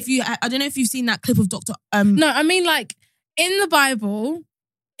 I don't know if you've seen that clip of Dr. No, I mean like in the Bible,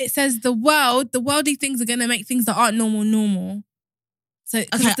 it says the worldly things are going to make things that aren't normal. So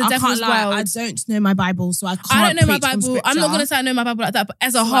 'cause Okay, it's the I devil's can't lie. world. I don't know my Bible, so I can't. I don't know my preach from Bible. I'm not scripture. going to say I know my Bible like that, but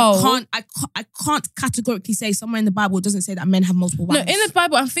as a So whole. I can't categorically say somewhere in the Bible it doesn't say that men have multiple No, wives. in the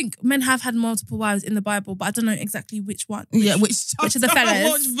Bible, I think men have had multiple wives in the Bible, but I don't know exactly which one. which which of the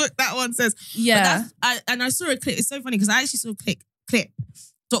fellas? Which book that one says? Yeah. And I saw a clip. It's so funny because I actually saw a clip.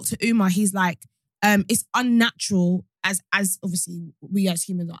 Dr. Umar, he's like, it's unnatural as obviously we as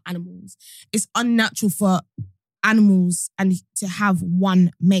humans are animals. It's unnatural for animals and to have one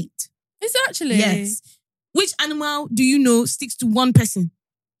mate. Is it actually? Yes. Which animal do you know sticks to one person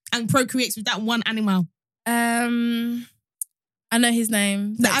and procreates with that one animal? I know his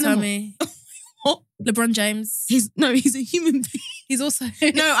name. The Don't tell animal. me. What? LeBron James. He's a human being. He's also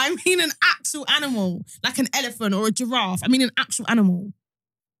No, I mean an actual animal, like an elephant or a giraffe. I mean an actual animal.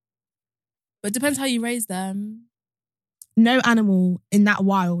 But it depends how you raise them. No animal in that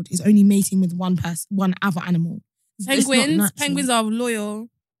wild is only mating with one other animal. It's not Penguins. natural. Penguins are loyal.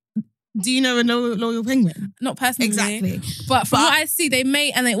 Do you know a loyal penguin? Not personally. Exactly. But from But- what I see, they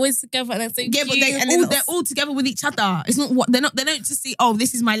mate and they always together and they're so Yeah, but cute. they're all together with each other. It's not what they don't just see. Oh,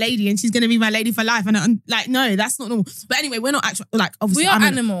 this is my lady and she's gonna be my lady for life. And like, no, that's not normal. But anyway, we're not actually like obviously. We are I'm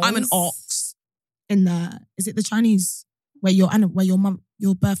animals. I'm an ox. Is it the Chinese where your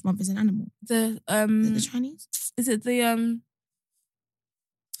birth month is an animal? The Is it the Chinese? is it the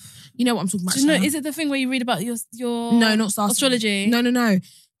You know what I'm talking about? do you know, Shana? is it the thing where you read about your No, not star sign. astrology? No.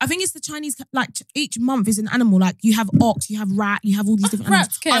 I think it's the Chinese, like each month is an animal. Like you have ox, you have rat, you have all these different Rats,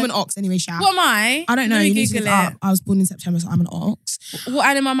 animals. okay. I'm an ox anyway, Sha. What am I? I don't know. Let me You need to Google look up. it. I was born in September, so I'm an ox. What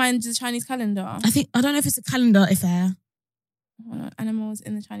animal am I in the Chinese calendar? I don't know if it's a calendar affair. Animals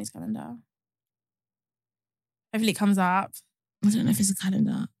in the Chinese calendar. Hopefully it comes up. I don't know if it's a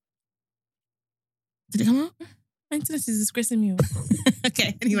calendar. Did it come up? My internet is disgracing me.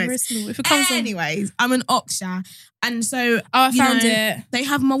 Okay, anyways. Disgracing me. If it comes on. Anyways, I'm an ox, Sha. And so Oh, I you found know, it. they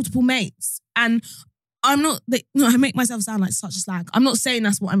have multiple mates. And I'm not, I make myself sound like such a slag. I'm not saying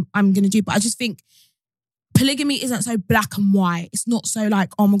that's what I'm going to do, but I just think polygamy isn't so black and white. It's not so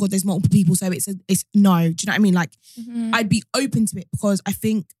like, oh my God, there's multiple people. So it's no. Do you know what I mean? Like, Mhm. I'd be open to it because I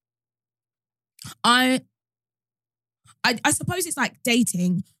think I suppose it's like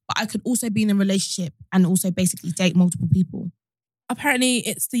dating, but I could also be in a relationship and also basically date multiple people. Apparently,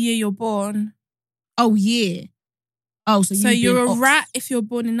 it's the year you're born. Oh, yeah. Oh, so you're a rat if you're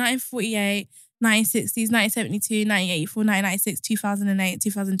born in 1948, 1960s, 1972, 1984, 1996, 2008,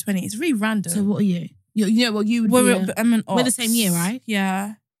 2020. It's really random. So what are you? You would be... I'm an ox. We're the same year, right?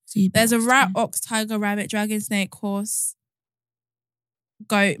 Yeah. So there's a rat, ox, tiger, rabbit, dragon, snake, horse,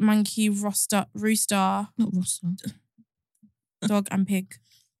 goat, monkey, rooster. Not rooster. Dog and pig.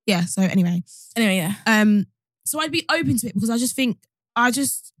 Yeah, so anyway. Yeah. So I'd be open to it because I just think,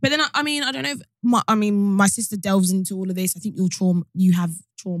 but then I mean, I don't know if, my sister delves into all of this. I think you have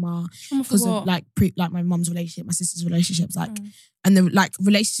trauma because of like my mum's relationship, my sister's relationships, like, and the like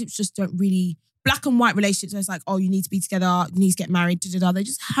relationships just don't really, black and white relationships, it's like, oh, you need to be together, you need to get married, they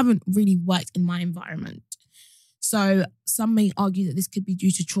just haven't really worked in my environment. So some may argue that this could be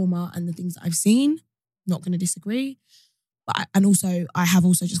due to trauma and the things that I've seen. Not going to disagree. But I have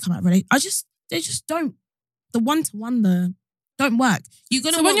also just come out of relationships. They just don't, the one-to-one, don't work.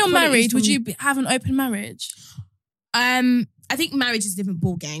 So when you're married, would you have an open marriage? I think marriage is a different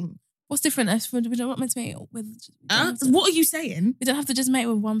ball game. What's different? We don't want to mate with... What are you saying? We don't have to just mate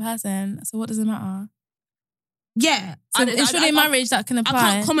with one person. So what does it matter? Yeah. So it's surely marriage that can apply. I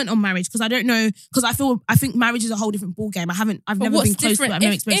can't comment on marriage because I don't know, because I think marriage is a whole different ball game. I've never been close to it. I've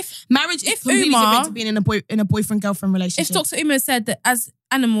never experienced. Marriage is completely different to being in a boyfriend-girlfriend relationship. If Dr. Umar said that as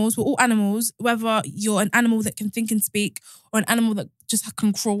animals, we're all animals, whether you're an animal that can think and speak or an animal that just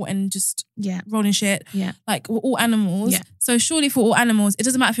can crawl and just roll and shit. Yeah. Like, we're all animals. Yeah. So surely for all animals, it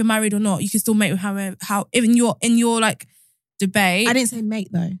doesn't matter if you're married or not, you can still mate with how in your like debate. I didn't say mate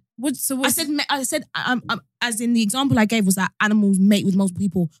though. I said, as in the example I gave was that animals mate with multiple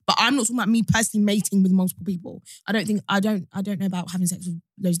people, but I'm not talking about me personally mating with multiple people. I don't know about having sex with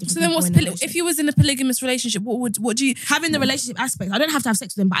loads of different people. So then if you was in a polygamous relationship, what do you... Having the relationship aspect, I don't have to have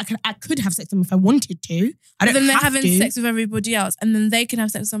sex with them, but I could have sex with them if I wanted to. Then they're having sex with everybody else and then they can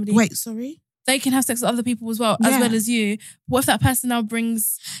have sex with somebody. Wait, sorry? They can have sex with other people as well as you. What if that person now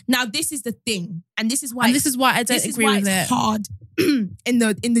brings... Now, this is the thing. And this is why I don't agree with it. It's hard in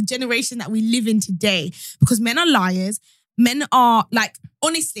the generation that we live in today. Because men are liars. Men are, like,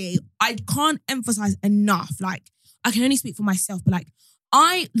 honestly, I can't emphasize enough. Like, I can only speak for myself, but, like,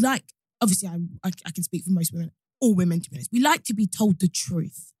 obviously, I can speak for most women. All women, to be honest. We like to be told the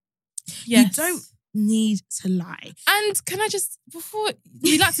truth. Yes. You don't need to lie. And can I just, before,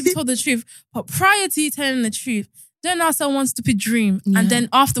 you like to be told the truth, but prior to you telling the truth, don't ask someone stupid dream. And then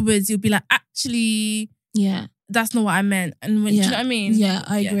afterwards you'll be like, actually, that's not what I meant. And do you know what I mean? Yeah,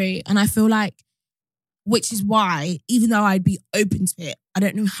 I agree. And I feel like, which is why, even though I'd be open to it, I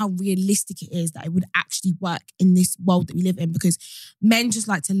don't know how realistic it is that it would actually work in this world that we live in, because men just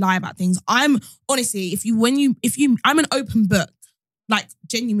like to lie about things. I'm honestly, I'm an open book. Like,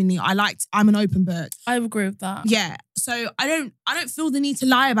 genuinely, I'm an open book. I agree with that. Yeah. So I don't feel the need to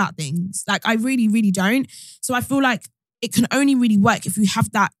lie about things. Like, I really, really don't. So I feel like it can only really work if you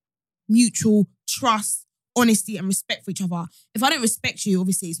have that mutual trust, honesty, and respect for each other. If I don't respect you,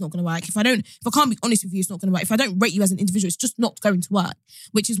 obviously it's not going to work. If I can't be honest with you, it's not going to work. If I don't rate you as an individual, it's just not going to work.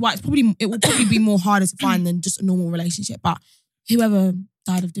 Which is why it will probably be more harder to find than just a normal relationship. But whoever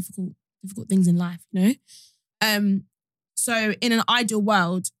died of difficult things in life, you know? So in an ideal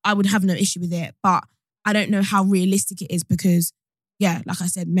world, I would have no issue with it, but I don't know how realistic it is because, yeah, like I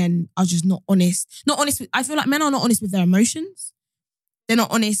said, men are just not honest. I feel like men are not honest with their emotions. They're not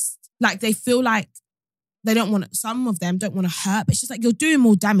honest. Like, they feel like some of them don't want to hurt, but it's just like you're doing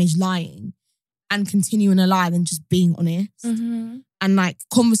more damage lying and continuing a lie than just being honest. Mm-hmm. And like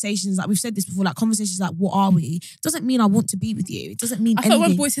conversations, like we've said this before, like conversations like, what are we? Doesn't mean I want to be with you. It doesn't mean anything. I thought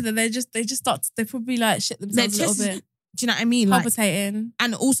when boys said that they probably like shit themselves a little bit. Do you know what I mean? Palpitating.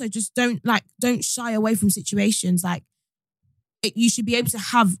 And also just don't shy away from situations. Like, you should be able to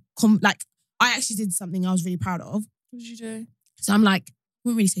have, I actually did something I was really proud of. What did you do? So I'm like, I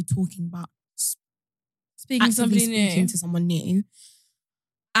wouldn't really say talking, but speaking to someone new.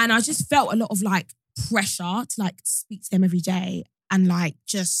 And I just felt a lot of like pressure to like speak to them every day and like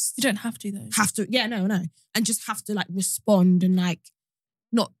just... You don't have to though. No. And just have to like respond and like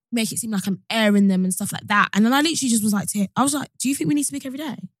not make it seem like I'm airing them and stuff like that. And then I literally just was like, do you think we need to speak every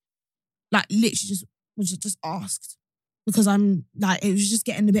day? Like, literally just asked. Because I'm like, it was just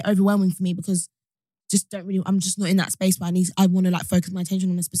getting a bit overwhelming for me because I'm just not in that space where I want to like focus my attention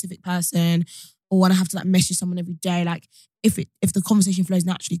on a specific person, or when I have to like message someone every day. Like, if the conversation flows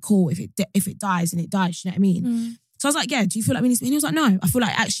naturally, cool. If it dies, then it dies. You know what I mean? Mm. So I was like, yeah, do you feel like we need to speak? And he was like, no. I feel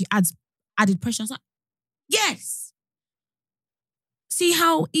like it actually added pressure. I was like, yes. see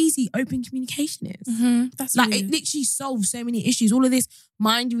how easy open communication is. That's Like, weird. it literally solves so many issues. All of this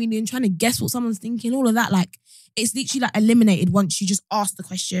mind reading and trying to guess what someone's thinking, all of that, like, it's literally like eliminated once you just ask the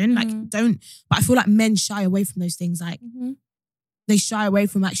question. Like, but I feel like men shy away from those things. Like, they shy away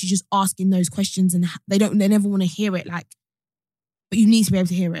from actually just asking those questions, and they never want to hear it. Like, but you need to be able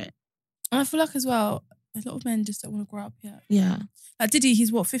to hear it. And I feel like as well, a lot of men just don't want to grow up yet. Yeah. Like Diddy,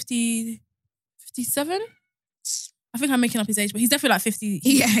 he's what, 50, 57? I think I'm making up his age, but he's definitely like 50.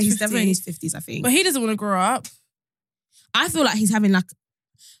 Yeah, he's 50. definitely in his 50s, I think. But he doesn't want to grow up. I feel like he's having like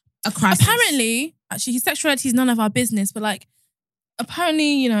a crisis. Apparently, actually, his sexuality is none of our business, but like,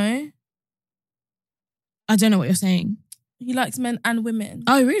 apparently, you know, I don't know what you're saying. he likes men and women.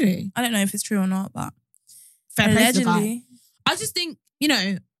 Oh, really? I don't know if it's true or not, but Fair play to the guy. allegedly. I just think, you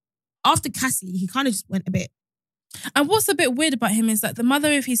know, after Cassie, he kind of just went a bit. And what's a bit weird about him is that the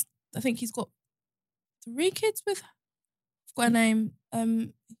mother of his, I think he's got 3 kids with her. I've got her name.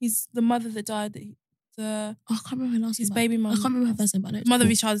 He's the mother that died. I can't remember her last name. His baby mum. I can't remember her first name, but I know it's Mother of Porter.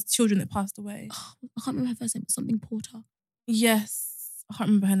 his child's children that passed away. I can't remember her first name. It's something Porter. Yes. I can't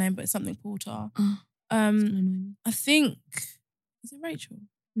remember her name, but it's something Porter. It's gonna annoy me. I think, is it Rachel?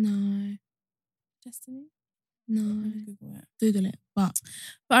 No. Destiny? No. Let me Google it. Google it. But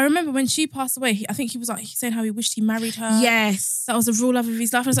I remember when she passed away, I think he was like, he's saying how he wished he married her. yes. That was the real love of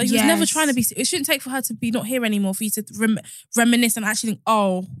his life. And it's like, he was never trying to be, it shouldn't take for her to be not here anymore, for you to reminisce and actually think,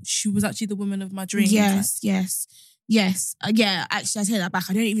 oh, she was actually the woman of my dreams. Yes. Yeah, actually, I take that back.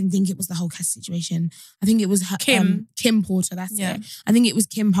 I don't even think it was the whole Cass situation. I think it was her, Kim. Kim Porter, that's Yeah. it. I think it was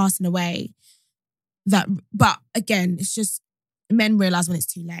Kim passing away. But again, it's just men realise when it's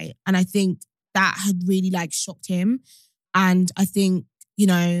too late. And I think that had really like shocked him. And I think, you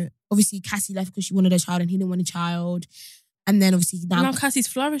know, obviously Cassie left because she wanted a child and he didn't want a child. And then obviously Now Cassie's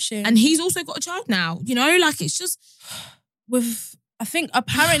flourishing. and he's also got a child now, you know, like it's just. I think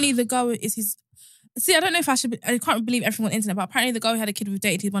apparently the girl is his, see, I don't know if I can't believe everything on the internet, but apparently the girl who had a kid with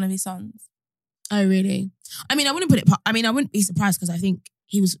dated one of his sons. Oh, really? I mean, I wouldn't be surprised because I think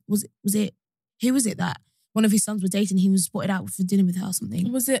he was it, who was it that one of his sons were dating, he was spotted out for dinner with her or something?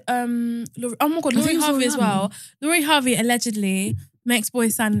 Was it, oh my God, I think Lori it was Harvey Lori as well. Lori Harvey allegedly makes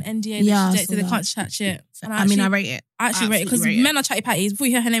boys sign an NDA that she dates so they can't chat shit. And I rate it. I actually rate it because absolutely rate it. men are chatty patties before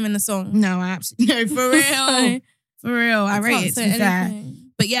you hear her name in the song. No, I absolutely, no, for real. For real, I rate can't it, to say be fair.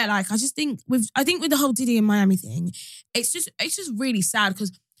 anything. But yeah, like, I think with the whole Diddy and Miami thing, it's just really sad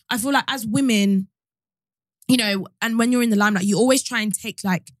because I feel like as women, you know, and when you're in the limelight, you always try and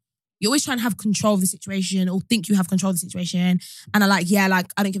have control of the situation or think you have control of the situation. And I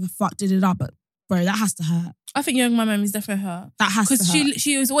don't give a fuck, but bro, that has to hurt. I think Young Miami is definitely her. That has to hurt. Because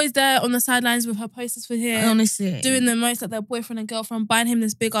she was always there on the sidelines with her posters for him. Honestly. Doing the most like their boyfriend and girlfriend, buying him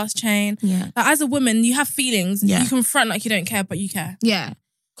this big ass chain. Yeah. Like, as a woman, you have feelings. Yeah. You can front like you don't care, but you care. Yeah.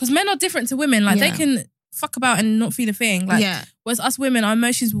 Because men are different to women. Like, Yeah. they can fuck about and not feel a thing. Like, yeah. whereas us women, our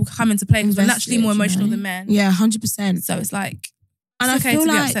emotions will come into play because we're naturally more emotional than men. Yeah, 100%. So it's like, And it's I okay feel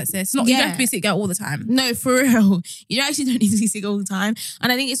to be like, upset, sis. It's not, you don't have to be a sick girl all the time. No, for real. You actually don't need to be sick all the time.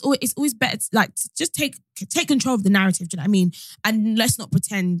 And I think it's always better to just take control of the narrative, do you know what I mean? And let's not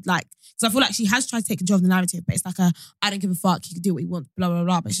pretend like, because I feel like she has tried to take control of the narrative, but it's like I don't give a fuck, you can do what you want, blah, blah,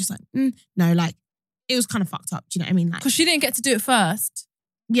 blah. But it's just like, no, like, it was kind of fucked up, do you know what I mean? Like, Because she didn't get to do it first.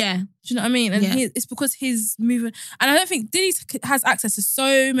 yeah. Do you know what I mean? And Yeah. it's because his movement. And I don't think Diddy has access to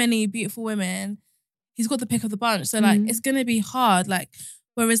so many beautiful women. He's got the pick of the bunch. So, like, it's going to be hard. Like,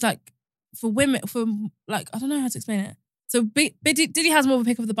 whereas, like, for women, I don't know how to explain it. So, Diddy has more of a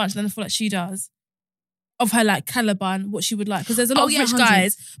pick of the bunch than I feel like she does. Of her, like, caliber and what she would like. Because there's a lot of rich 100.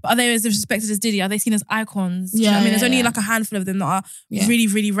 guys, but are they as disrespected as Diddy? Are they seen as icons? Do you know what I mean? There's only, like, a handful of them that are really,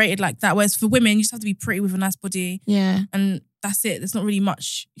 really rated like that. Whereas for women, you just have to be pretty with a nice body. Yeah. And that's it. There's not really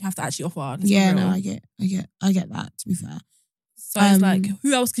much you have to actually offer. Let's be Yeah, real. no, I get that, to be fair. So it's like,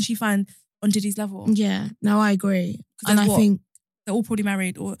 who else can she find on Diddy's level? Yeah, no, I agree. And there's I think, they're all probably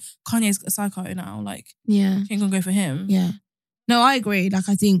married, or Kanye's a psycho now. Like, yeah. she ain't gonna go for him. Yeah. No, I agree. Like,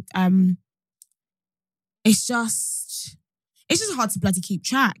 I think it's just hard to bloody keep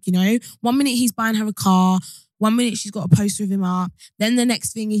track, you know? 1 minute he's buying her a car, 1 minute she's got a poster of him up, then the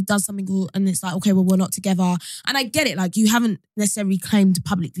next thing he does something cool and it's like, okay, well, we're not together. And I get it, like, you haven't necessarily claimed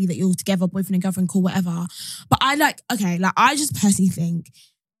publicly that you're together, boyfriend and girlfriend, cool, whatever. But I I just personally think,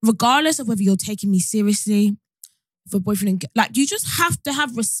 regardless of whether you're taking me seriously, for boyfriend and you just have to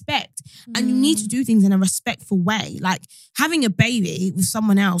have respect and you need to do things in a respectful way. Like, having a baby with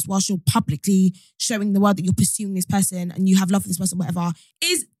someone else whilst you're publicly showing the world that you're pursuing this person and you have love for this person, whatever,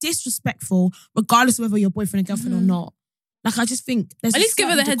 is disrespectful regardless of whether you're boyfriend and girlfriend or not. Like, I just think there's At least give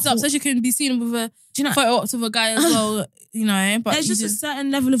her the heads up so she can be seen with a Do you know? photo ops of a guy as well, you know. But There's just a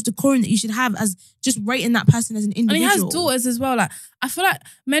certain level of decorum that you should have as just rating that person as an and individual. he has daughters as well. Like, I feel like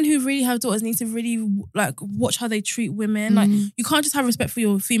men who really have daughters need to really like watch how they treat women. Like, you can't just have respect for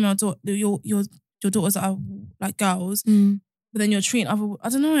your female daughter, your daughters that are like girls, but then you're treating other. I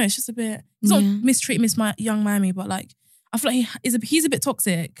don't know. It's just a bit. It's not mistreating Young Miami, but like I feel like he's a bit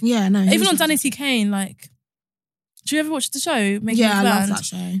toxic. Yeah, no. Even on Danny T. Kane, like. Do you ever watch the show? Making I love Land? that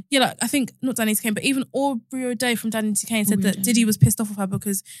show. Yeah, like I think not Danny T. Kane, but even Aubrey O'Day from Danny T. Kane said Aubrey that O'Day. Diddy was pissed off of her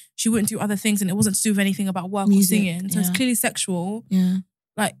because she wouldn't do other things and it wasn't to do with anything about work Music, or singing. So it's yeah. clearly sexual. Yeah.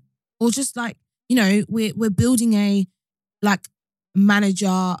 Like, or just like, you know, we're building a like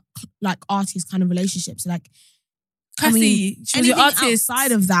manager, like artist kind of relationship. So like, Cassie, she was your anything artist.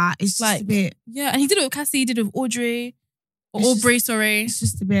 outside of that, it's just Like, a bit. Yeah, and he did it with Cassie, he did it with Audrey. Or It's just- Aubrey, sorry. It's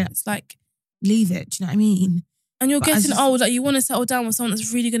just a bit. It's like, Leave it. Do you know what I mean? and you're But I getting just- old, like you want to settle down with someone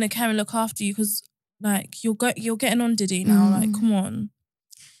that's really going to care and look after you because like you're getting on Diddy now. Like, come on.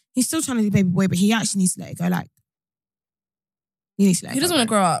 He's still trying to do baby boy, but he actually needs to let it go. Like, he needs to let it He go. doesn't want to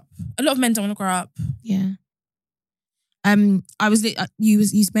grow up. A lot of men don't want to grow up. Yeah. I was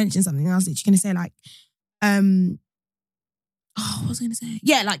you mentioned something. And I was literally going to say like, what was I going to say?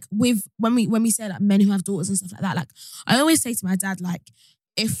 Yeah, like with when we say like men who have daughters and stuff like that. Like, I always say to my dad like,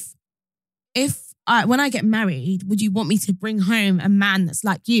 when I get married, would you want me to bring home a man that's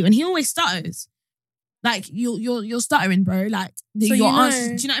like you? And he always stutters. Like you're stuttering, bro. Like So your you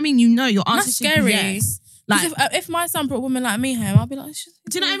answer. know. Do you know what I mean? You know your answer That's should be scary. yes. 'Cause Like, if my son brought a woman like me home, I'll be like,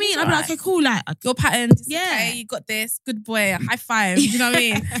 do you know what I mean? It's I'd be like, alright. okay, cool. Like, Your patterns, Yeah. okay, you got this, good boy, high five. Do you know what I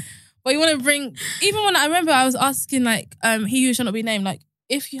mean? But you want to bring, even when I remember I was asking like, he who shall not be named, like,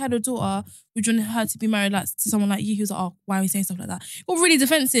 if you had a daughter, would you want her to be married like to someone like you who's like, oh, why are we saying stuff like that? You're really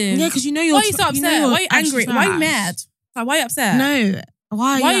defensive. yeah, because you know you're. Why are you so upset? Why are you angry? Why are you mad? Like, why are you upset? No.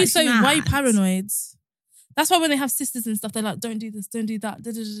 Why are you so? actually Why are you mad? paranoid? That's why when they have sisters and stuff, they're like, don't do this, don't do that,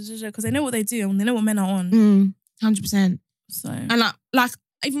 because they know what they do and they know what men are on. 100%. So And like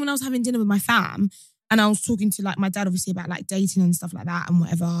even when I was having dinner with my fam and I was talking to like my dad obviously about like dating and stuff like that and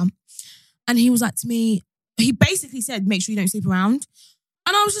whatever. And he was like to me, he basically said, make sure you don't sleep around.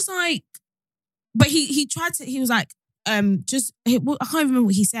 And I was just like, but he tried to, he was like, I can't remember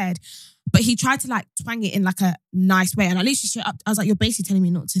what he said, but he tried to like twang it in like a nice way. And I literally straight up, I was like, you're basically telling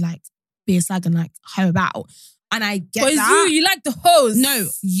me not to like be a slag and like hoe about. And I get but it's that. you like the hoes. No,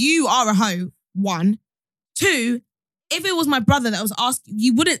 you are a hoe. 1. 2, if it was my brother that was asking,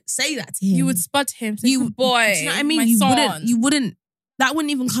 you wouldn't say that to him. You would spud him. Say, You- good boy. Do you know what I mean? My You son. wouldn't. That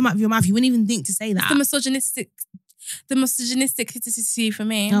wouldn't even come out of your mouth. You wouldn't even think to say that. The misogynistic for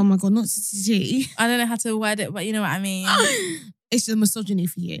me. Oh my god, not CCG. I don't know how to word it, but you know what I mean. It's the misogyny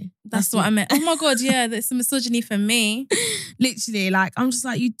for you. That's what I meant. Oh my god, yeah, that's the misogyny for me. Literally, like I'm just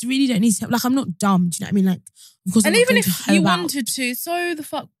like, you really don't need to. Like I'm not dumb. Do you know what I mean? Like, of course. And I'm not even going to if hoe you about. wanted to, so the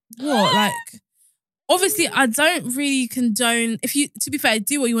fuck what? Like, obviously, I don't really condone. If you, to be fair,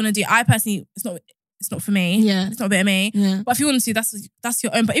 do what you want to do. I personally, it's not for me. Yeah. It's not a bit of me. Yeah. But if you wanted to, that's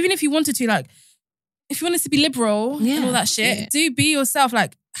your own. But even if you wanted to, like, if you wanted to be liberal and all that shit, yeah. do be yourself.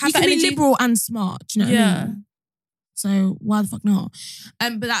 Like, have You that can be energy. liberal and smart. Do you know what I Yeah. mean? So why the fuck not?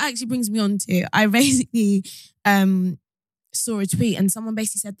 But that actually brings me on to, I basically saw a tweet and someone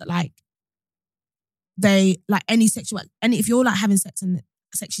basically said that like they like if you're like having sex and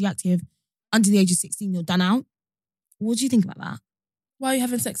sexually active under the age of 16, you're done out. What do you think about that? Why are you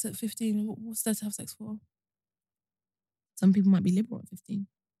having sex at 15? What's there to have sex for? Some people might be liberal at 15.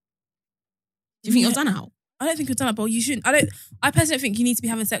 Do you think you're done out? I don't think you're done it, but you shouldn't. I personally think you need to be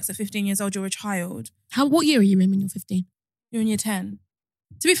having sex at 15 years old. You're a child. What year are you in when you're 15? You're in year 10.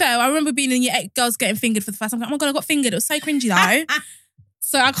 To be fair, I remember being in year 8, girls getting fingered for the first time. I'm like, oh my God, I got fingered. It was so cringy though.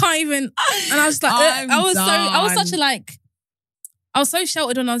 So I can't even, and I was just like, I was so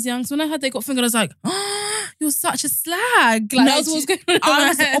sheltered when I was young. So when I heard they got fingered, I was like, oh, you're such a slag. Like, No, that was what was going on in I my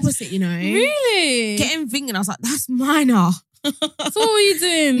was the head. opposite, you know. Really? Getting fingered, I was like, that's minor. So what were you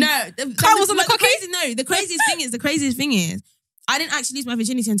doing? No, Kyle was on the cocky? the craziest thing is, I didn't actually lose my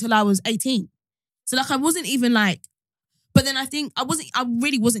virginity until I was 18. So like I wasn't even like, but then I think I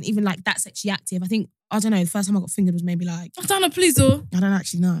really wasn't even like that sexually active. I don't know, the first time I got fingered was maybe like, Oh, Dana, please, though. I don't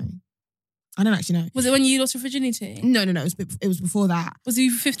actually know. Was it when you lost your virginity? No, it was before that. Was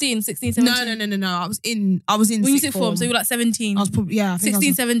you 15, 16, 17? No. I was in When you sixth said form, so you were like 17. I was probably, yeah. I think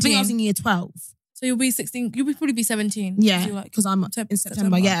 16, I 17. think I was in year 12. So you'll be 16, you'll probably be 17. Yeah, You're like, because I'm in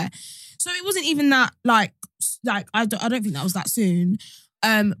September, yeah. So it wasn't even that like I don't think that was that soon.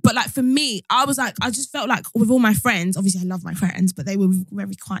 But like for me, I was like, I just felt like with all my friends, obviously I love my friends, but they were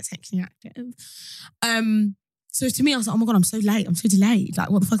very quite sexually active. So to me, I was like, oh my God, I'm so late. I'm so delayed. Like,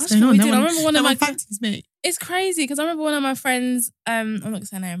 what the fuck's That's going what on? we No did. I one, remember one no of one my fancies me. It's crazy because I remember one of my friends, I'm not going to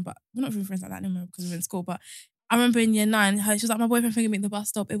say her name, but we're not really friends like that anymore because we're in school. But I remember in year 9, she was like, my boyfriend fingered me at the bus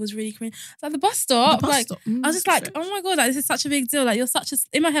stop. It was really cringe. It's like, the bus stop? The bus Like, stop. I was just like, oh my God, like, this is such a big deal. Like, you're such a,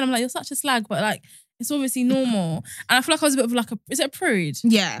 in my head, I'm like, you're such a slag, but like, it's obviously normal. And I feel like I was a bit of like is it a prude?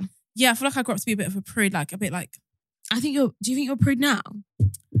 Yeah. Yeah, I feel like I grew up to be a bit of a prude, like a bit like. Do you think you're a prude now?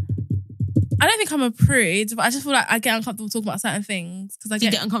 I don't think I'm a prude, but I just feel like I get uncomfortable talking about certain things because I Do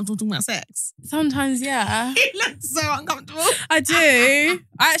you get uncomfortable talking about sex? sometimes, yeah. You look so uncomfortable. I do.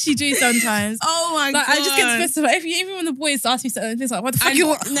 I actually do sometimes. Oh my Like, God. I just get defensive. Like, even when the boys ask me certain things, like, what the fuck And- you no,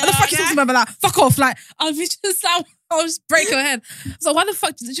 what the fuck you talking about? Like, fuck off. Like, I'll be just like, I'll just break her head. So why the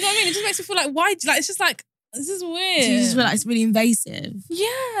fuck? Do you know what I mean? It just makes me feel like, why? Like, it's just like, this is weird. Do you just feel like it's really invasive?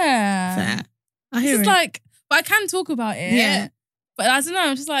 Yeah. Fair. I It's hear just it. like, but I can talk about it. Yeah. But I don't know.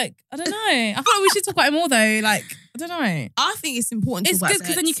 I'm just like, I don't know. I feel like we should talk about it more though. Like, I don't know. I think it's important to It's talk about good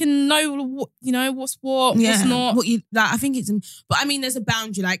because sex. then you can know what, you know, what's what, what's not. What you like, I think it's, but I mean, there's a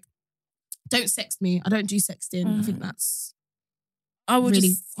boundary. Like, don't sext me. I don't do sexting. I think that's I would really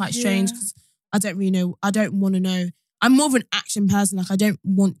just, quite strange because I don't really know. I don't want to know. I'm more of an action person. Like, I don't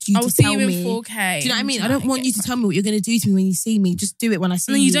want you I will to see tell you in me. 4K. Do you know what I mean? I don't want you to tell me what you're going to do to me when you see me. Just do it when I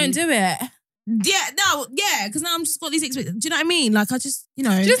see And then you. you don't do it. Yeah, no, yeah, because now I'm just got these expectations. Do you know what I mean? Like, I just, you know.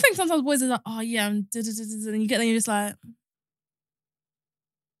 Do you just think sometimes boys are like, oh yeah, and you get there, you're just like,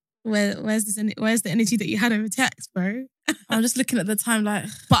 Where's the energy that you had over text, bro? I'm just looking at the time like,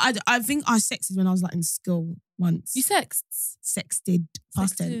 But I think I sexted when I was like in school once. you sexts. Sexted,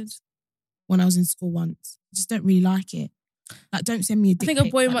 past Sexted. tense, when I was in school once. I just don't really like it. Like, don't send me a I dick think a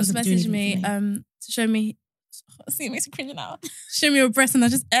pic. boy That once doesn't do messaged anything me for to show me. See, it makes me cringe now. Show me your breast, and I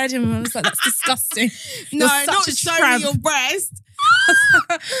just aired him, and I was like, "That's disgusting." No, You're not such a show tramp. me your breast.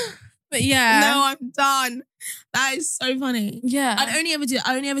 But yeah, No, I'm done. That is so funny. yeah. I only ever do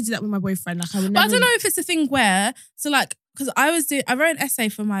that with my boyfriend. Like, I would But never. I don't know if it's a thing where, so like, because I wrote an essay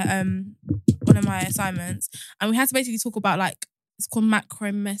for my one of my assignments, and we had to basically talk about like it's called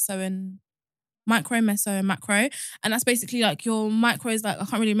macro, meso, and macro, and that's basically like your micro is like I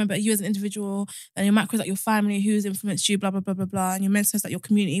can't really remember you as an individual, and your macro is like your family, who's influenced you, blah blah blah blah blah, and your meso is like your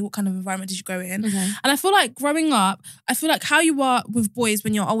community, what kind of environment did you grow in? Okay. And I feel like growing up, I feel like how you are with boys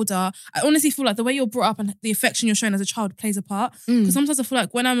when you're older, I honestly feel like the way you're brought up and the affection you're shown as a child plays a part. Because sometimes I feel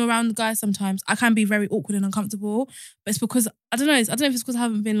like when I'm around guys, sometimes I can be very awkward and uncomfortable. But it's because I don't know if it's because I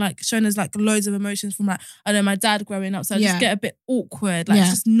haven't been like shown as like loads of emotions from like I know my dad growing up, so I just get a bit awkward. Like it's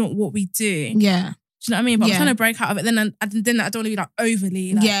just not what we do. Yeah. Do you know what I mean? But Yeah. I'm trying to break out of it. Then I don't want to be like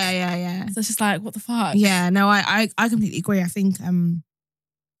overly. Like, Yeah. So it's just like, what the fuck? Yeah, no, I completely agree. I think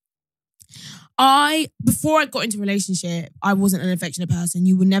before I got into a relationship, I wasn't an affectionate person.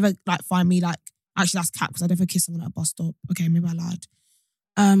 You would never like find me like actually that's cap because I never kissed someone at a bus stop. Okay, maybe I lied.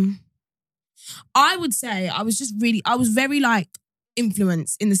 I would say I was very like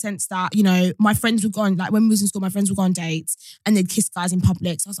influenced in the sense that, you know, my friends would go on, like when we was in school, my friends would go on dates and they'd kiss guys in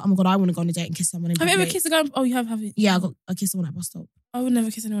public. So I was like, oh my God, I want to go on a date and kiss someone in Have public. you ever kissed a guy? Oh, you have you? Yeah, I kissed someone at a bus stop. I would never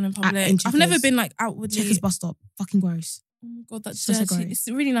kiss anyone in public. in I've never Checkers. been like outwardly. Checkers bus stop. Fucking gross. Oh my God, that's So dirty. gross. It's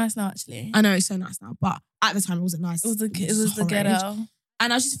really nice now, actually. I know it's so nice now, but at the time it wasn't nice. It was the horrid. ghetto.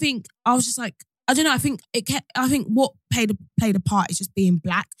 And I just think I was just like, I don't know. I think what played a part is just being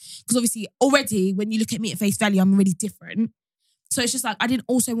black, because obviously already when you look at me at face value, I'm really different. So it's just like I didn't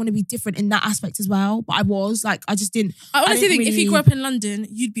also want to be different in that aspect as well, but I was like I just didn't. I honestly didn't think if you really- grew up in London,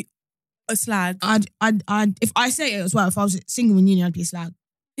 you'd be a slag. I'd if I say it as well, if I was single in uni, I'd be a slag.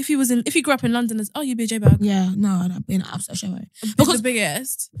 If you grew up in London, you'd be a J-bag. Yeah, no, I'd be an absolute show. Because the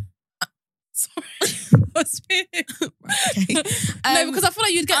biggest. Sorry. That's weird. Okay. No, because I feel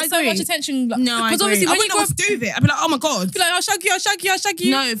like you'd get I so agree. much attention. No, I because agree. obviously I when you wouldn't know grow what up, to do with it. I'd be like, oh my God. be like, I'll shag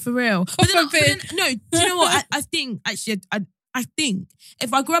you. No, for real. But then, forbid. no, do you know what? I think, actually, I think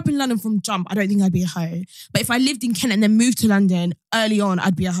if I grew up in London from jump, I don't think I'd be a hoe. But if I lived in Kent and then moved to London early on,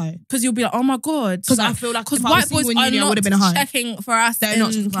 I'd be a hoe. Because you'll be like, oh my God. Because I feel like because if I was white boys single in are uni, I not would have been a hoe. checking for us. They're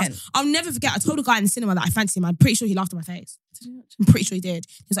not in checking for us. Kent. I'll never forget, I told a guy in the cinema that I fancied him. I'm pretty sure he laughed in my face. I'm pretty sure he did.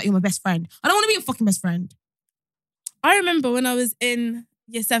 He was like, you're my best friend. I don't want to be your fucking best friend. I remember when I was in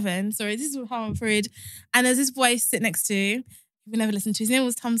year 7, sorry, this is how I'm afraid, and there's this boy sit next to, we never listened to, his name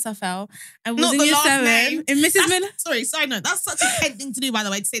was Tom Saffel, and was Not in the year last 7 name. in Mrs. Miller. Sorry, side note. That's such a Kent thing to do, by the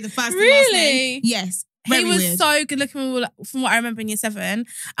way, to say the first and last Really? name. Yes. Very He was weird. so good looking from what I remember in year 7.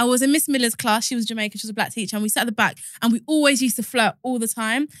 I was in Miss Miller's class. She was Jamaican. She was a black teacher. And we sat at the back and we always used to flirt all the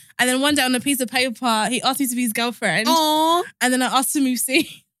time. And then one day on a piece of paper, he asked me to be his girlfriend. Aww. And then I asked to move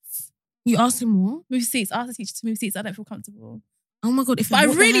seats. You asked him what? Move seats. I asked the teacher to move seats. I don't feel comfortable. Oh my God. But I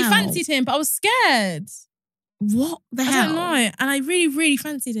what the really hell? fancied him, but I was scared. What the I hell? don't know. And I really, really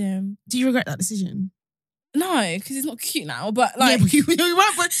fancied him. Do you regret that decision? No, because he's not cute now. But like, yeah, but you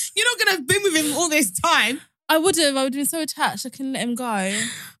weren't, but you're not gonna have been with him all this time. I would have been so attached. I couldn't let him go.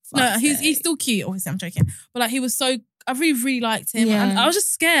 No, he's still cute. Obviously, I'm joking. But like, he was so. I really, really liked him. Yeah. And I was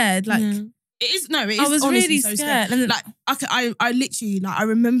just scared. Like, It is I was honestly really so scared. And then, like I literally like I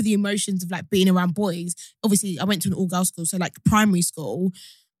remember the emotions of like being around boys. Obviously, I went to an all-girls school, so like primary school,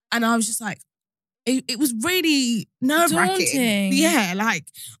 and I was just like, it was really nerve-wracking. daunting. Yeah, like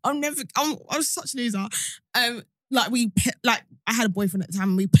I was such a loser. Like I had a boyfriend at the time,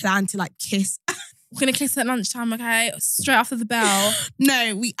 and we planned to like kiss. We're gonna kiss at lunchtime, okay? Straight after the bell.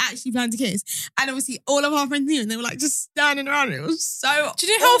 No, we actually planned to kiss, and obviously all of our friends knew, and they were like just standing around. It was so. Do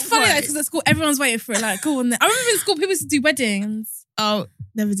you know how awkward. funny that is? Because at school, everyone's waiting for it. Like, go on there. I remember in school, people used to do weddings. Oh,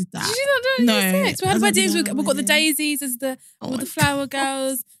 never did that. Did you not do it? No, In year 6? We I had was weddings. never We got the wedding. daisies as with my the flower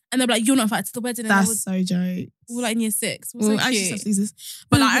girls, and they're like, "You're not invited to the wedding." And That's so joke. we were like in year 6. It was Well, so actually, cute. such losers.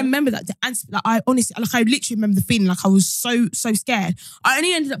 But like, I remember that. Like, I honestly, like, I literally remember the feeling. Like, I was so scared. I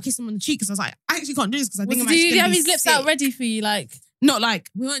only ended up kissing him on the cheek because I was like, I actually can't do this because I think I'm Did actually you gonna have be his lips sick. out ready for you? Like, Not like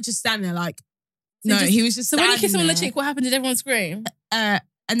we weren't just standing there. Like, So no, you just- he was just. so when you kissed him on the standing cheek, what happened? Did everyone scream? there.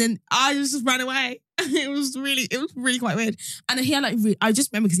 And then I just ran away. It was really quite weird. And he had like, I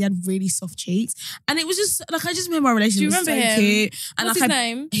just remember because he had really soft cheeks, and it was just like I just remember our relationship Do you was so remember him? cute. And What's like his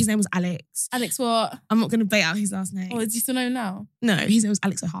name? his name was Alex. Alex what? I'm not gonna bait out his last name. Oh, do you still know him now? No, his name was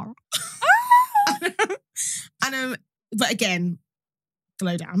Alex O'Hara. And but again,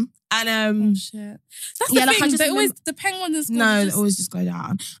 glow down. And Oh shit! That's yeah, the like, I thing. just They always remember- the penguins in school. no, just, they always just glow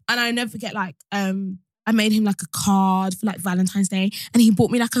down. And I never forget like I made him like a card for like Valentine's Day, and he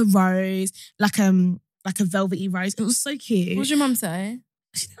bought me like a rose, like a velvety rose. It was so cute. what did your mum say?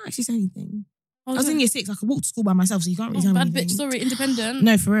 She didn't actually say anything. Oh, I was in year 6. I could walk to school by myself, so you can't really tell me bad anything. bitch. Sorry, independent.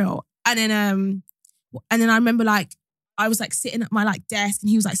 No, for real. And then I remember like I was like sitting at my like desk, and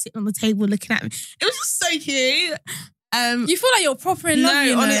he was like sitting on the table looking at me. It was just so cute. You feel like you're proper in love.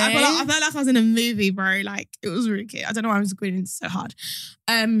 You know? honestly, I felt like I was in a movie, bro. Like it was really cute. I don't know why I was grinning so hard.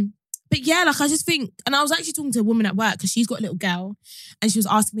 But yeah, like I just think, and I was actually talking to a woman at work because she's got a little girl, and she was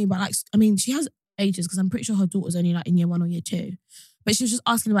asking me about like, I mean, she has ages because I'm pretty sure her daughter's only like in year 1 or year 2, but she was just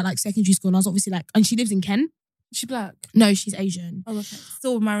asking about like secondary school, and I was obviously like, and she lives in Kent. Is she black? No, she's Asian. Oh, okay.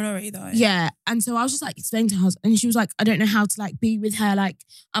 Still a minority though. Yeah, and so I was just like explaining to her, and she was like, I don't know how to like be with her. Like,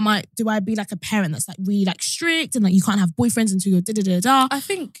 do I be like a parent that's like really like strict and like you can't have boyfriends until you're da da da da? I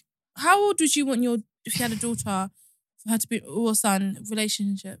think. How old would you want if you had a daughter, for her to be or son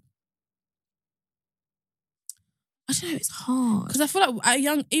relationship? I don't know, it's hard. Because I feel like at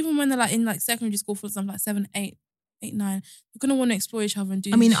young, even when they're like in like secondary school, for example, like 7, 8, 9, they're gonna want to explore each other and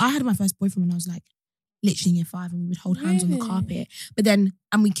do. I mean, I had my first boyfriend when I was like literally in year 5, and we would hold hands on the Really? carpet. But then,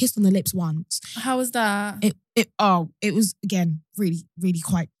 and we kissed on the lips once. How was that? It was again really, really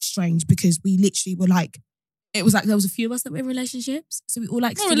quite strange because we literally were like, it was like there was a few of us that were in relationships, so we all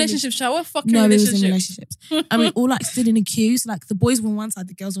like What stood in a- relationship show? What fucking No, we was relationship? in relationships, and we all like stood in a queue. So like the boys were on one side,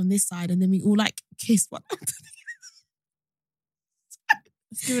 the girls were on this side, and then we all like kissed one another.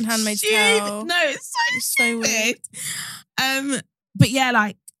 It's giving Handmaid's Stupid. Tale. No, it's so so weird. weird. But yeah,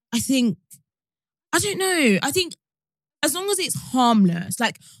 like I think I don't know. I think as long as it's harmless,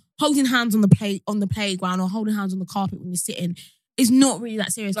 like holding hands on the playground or holding hands on the carpet when you're sitting, is not really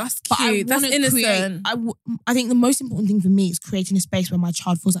that serious. That's But I cute. That's wanna innocent. I think the most important thing for me is creating a space where my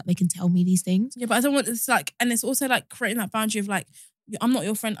child feels like they can tell me these things. Yeah, but I don't want this like, and it's also like creating that boundary of like, I'm not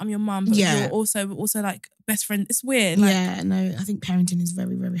your friend, I'm your mum, but Yeah. you're also like best friend. It's weird. Like, Yeah, no, I think parenting is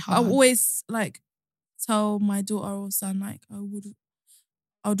very, very hard. I always like tell my daughter or son like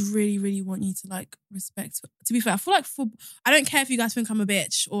I would really, really want you to like respect. To be fair, I feel like I don't care if you guys think I'm a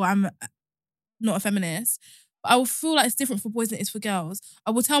bitch or I'm not a feminist, but I will feel like it's different for boys than it is for girls.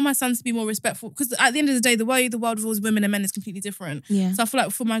 I will tell my son to be more respectful because at the end of the day, the way the world rules women and men is completely different. Yeah. So I feel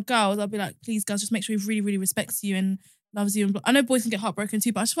like for my girls, I'll be like, please, girls, just make sure he really, really respects you and loves you. And I know boys can get heartbroken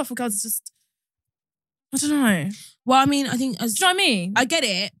too, but I just feel like for girls, it's just, I don't know. Well, I mean, I think Do you know what I mean? I get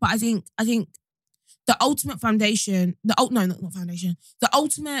it, but I think the ultimate foundation, not foundation, the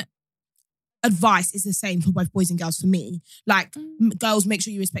ultimate advice is the same for both boys and girls for me. Like girls, make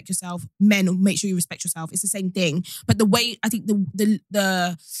sure you respect yourself. Men, make sure you respect yourself. It's the same thing. But the way, I think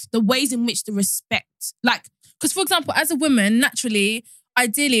the ways in which the respect, like, Because for example, as a woman, naturally,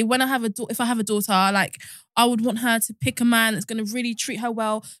 ideally, when I have if I have a daughter, like I would want her to pick a man that's going to really treat her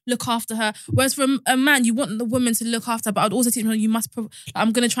well, look after her. Whereas for a man, you want the woman to look after her, but I'd also teach him, you must,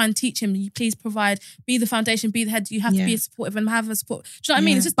 I'm going to try and teach him, you please provide, be the foundation, be the head. You have to be supportive and have a support. Do you know what I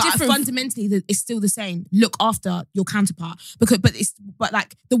mean? It's just different. Fundamentally, it's still the same. Look after your counterpart. But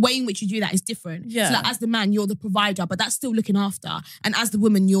like the way in which you do that is different. Yeah. So like as the man, you're the provider, but that's still looking after. And as the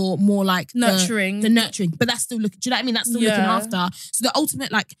woman, you're more like nurturing. The nurturing. But that's still looking, do you know what I mean? That's still looking after. So the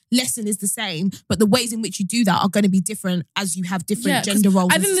ultimate like lesson is the same, but the ways in which you do that are going to be different as you have different gender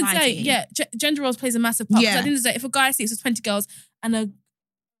roles in society. At the end of the day, gender roles plays a massive part. At the end of the day, if a guy sleeps with 20 girls and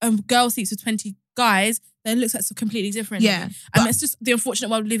a girl sleeps with 20 guys, then it looks like so completely different. Yeah. And it's just the unfortunate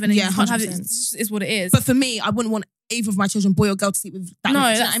world we live in. And you can't have it. It is what it is. But for me, I wouldn't want either of my children, boy or girl, to sleep with that. No,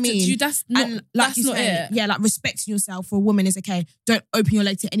 you know what I mean? That's not, and like that's you not say, it. Yeah, like respecting yourself for a woman is okay. Don't open your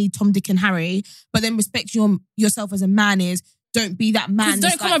leg to any Tom, Dick and Harry. But then respect yourself as a man is don't be that man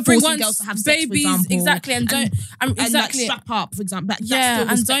don't come and bring girls to have babies, sex, for example, and like strap up, for example.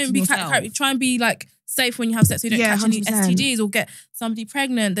 And don't be try and be like safe when you have sex, so you don't catch any STDs or get somebody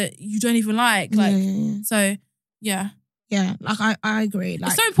pregnant that you don't even like. So yeah, like I agree.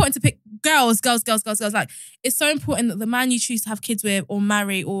 Like, it's so important to pick girls. Like it's so important that the man you choose to have kids with or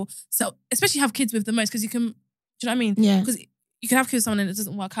marry or so, especially have kids with the most, because you can. Do you know what I mean? Yeah. Because you can have kids with someone and it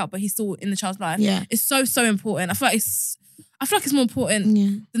doesn't work out, but he's still in the child's life. Yeah. It's so important. I feel like it's more important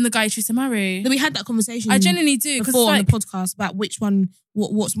than the guy you choose to marry. We had that conversation. I genuinely do before on the podcast about which one,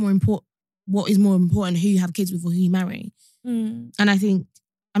 what's more important, what is more important, who you have kids with or who you marry. And I think,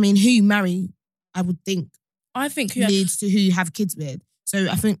 who you marry, I think leads to who you have kids with. So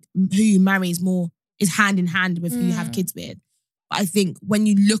I think who you marry is hand in hand with who you have kids with. But I think when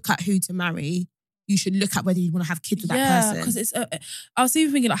you look at who to marry, you should look at whether you want to have kids with that person. Because it's. I was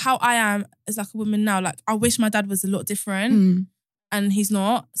even thinking like how I am as like a woman now. Like I wish my dad was a lot different, and he's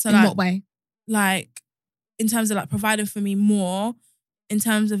not. So in what way? Like in terms of like providing for me more, in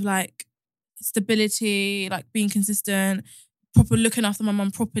terms of like stability, like being consistent, proper looking after my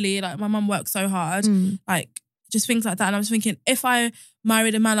mum properly. Like my mum works so hard, like just things like that. And I was thinking if I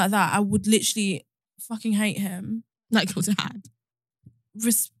married a man like that, I would literally fucking hate him. Like your dad.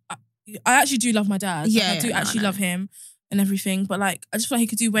 I actually do love my dad. I do actually love him and everything. But like, I just feel like he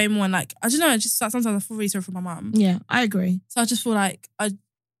could do way more. And like, I don't know. Just like, sometimes I feel really sorry for my mum. Yeah, I agree. So I just feel like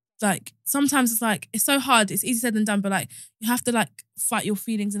sometimes it's like it's so hard. It's easy said than done. But like, you have to like fight your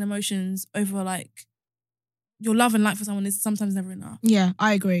feelings and emotions over like your love and life for someone is sometimes never enough. Yeah,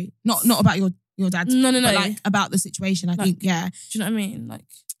 I agree. Not about your dad. No. But like about the situation. I think. Yeah. Do you know what I mean? Like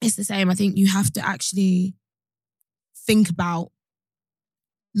it's the same. I think you have to actually think about.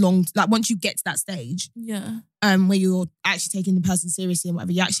 Once you get to that stage, where you're actually taking the person seriously and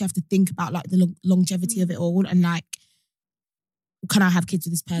whatever, you actually have to think about like the longevity of it all and like, can I have kids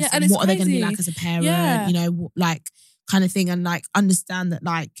with this person? And what are they going to be like as a parent? Yeah. You know, like kind of thing, and like understand that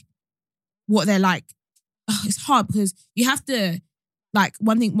like what they're like. It's hard because you have to like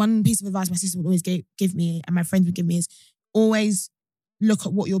one piece of advice my sister would always give me and my friends would give me is always look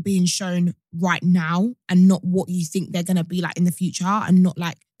at what you're being shown right now and not what you think they're going to be like in the future and not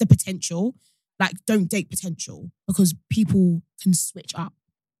like the potential. Like don't date potential because people can switch up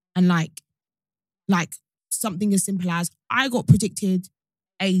and like something as simple as I got predicted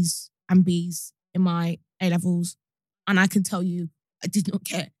A's and B's in my A-levels and I can tell you I did not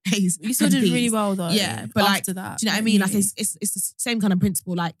get A's. You still did really well though. Yeah, but after like, that, do you know what I mean? Like it's the same kind of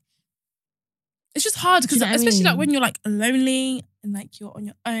principle. Like it's just hard because especially like when you're like lonely and like you're on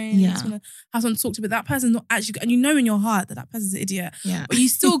your own, you just want to have someone to talk to, but that person's not actually, and you know in your heart that person's an idiot. Yeah. But you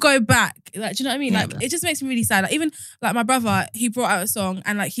still go back. Like, do you know what I mean? Yeah, like it just makes me really sad. Like even like my brother, he brought out a song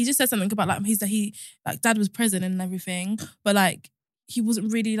and like he just said something about like he like dad was present and everything, but like he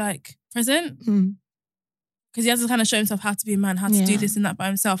wasn't really like present. Because he has to kind of show himself how to be a man, how to do this and that by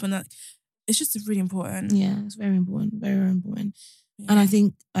himself. And that it's just really important. Yeah, it's very important. Very, very important. Yeah. And I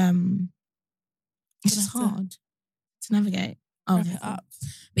think it's just hard to navigate. Wrap it up.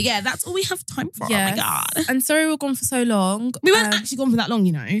 But yeah, that's all we have time for. Yes. Oh my God. And sorry we're gone for so long. We weren't actually gone for that long,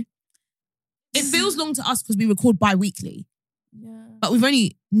 you know. It feels long to us because we record bi-weekly. Yeah. But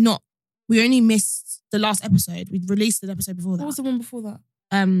we only missed the last episode. We released the episode before that. What was the one before that?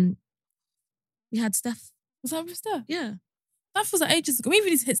 We had Steph. Was that with Steph? Yeah. That was like ages ago. We even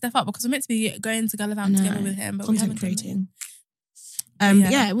need to hit Steph up because we're meant to be going to Gallivant together with him. But content creating.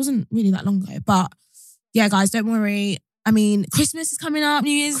 Yeah, it wasn't really that long ago. But yeah, guys, don't worry. I mean, Christmas is coming up,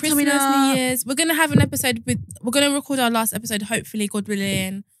 New Year's is coming up. New Year's. We're going to have an episode we're going to record our last episode, hopefully, God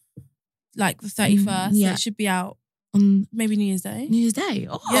willing, like the 31st. Yeah. So it should be out on maybe New Year's Day. New Year's Day.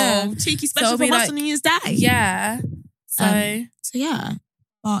 Oh, yeah. Cheeky special for us on New Year's Day. Yeah. So yeah.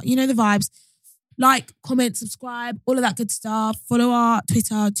 But you know the vibes. Like, comment, subscribe, all of that good stuff. Follow our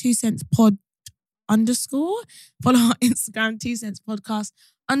Twitter, 2 cents pod _. Follow our Instagram, 2 cents podcast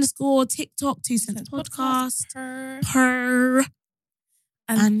 _ TikTok, 2 cents podcast per.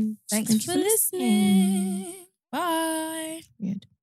 And thanks for listening. Bye. Weird.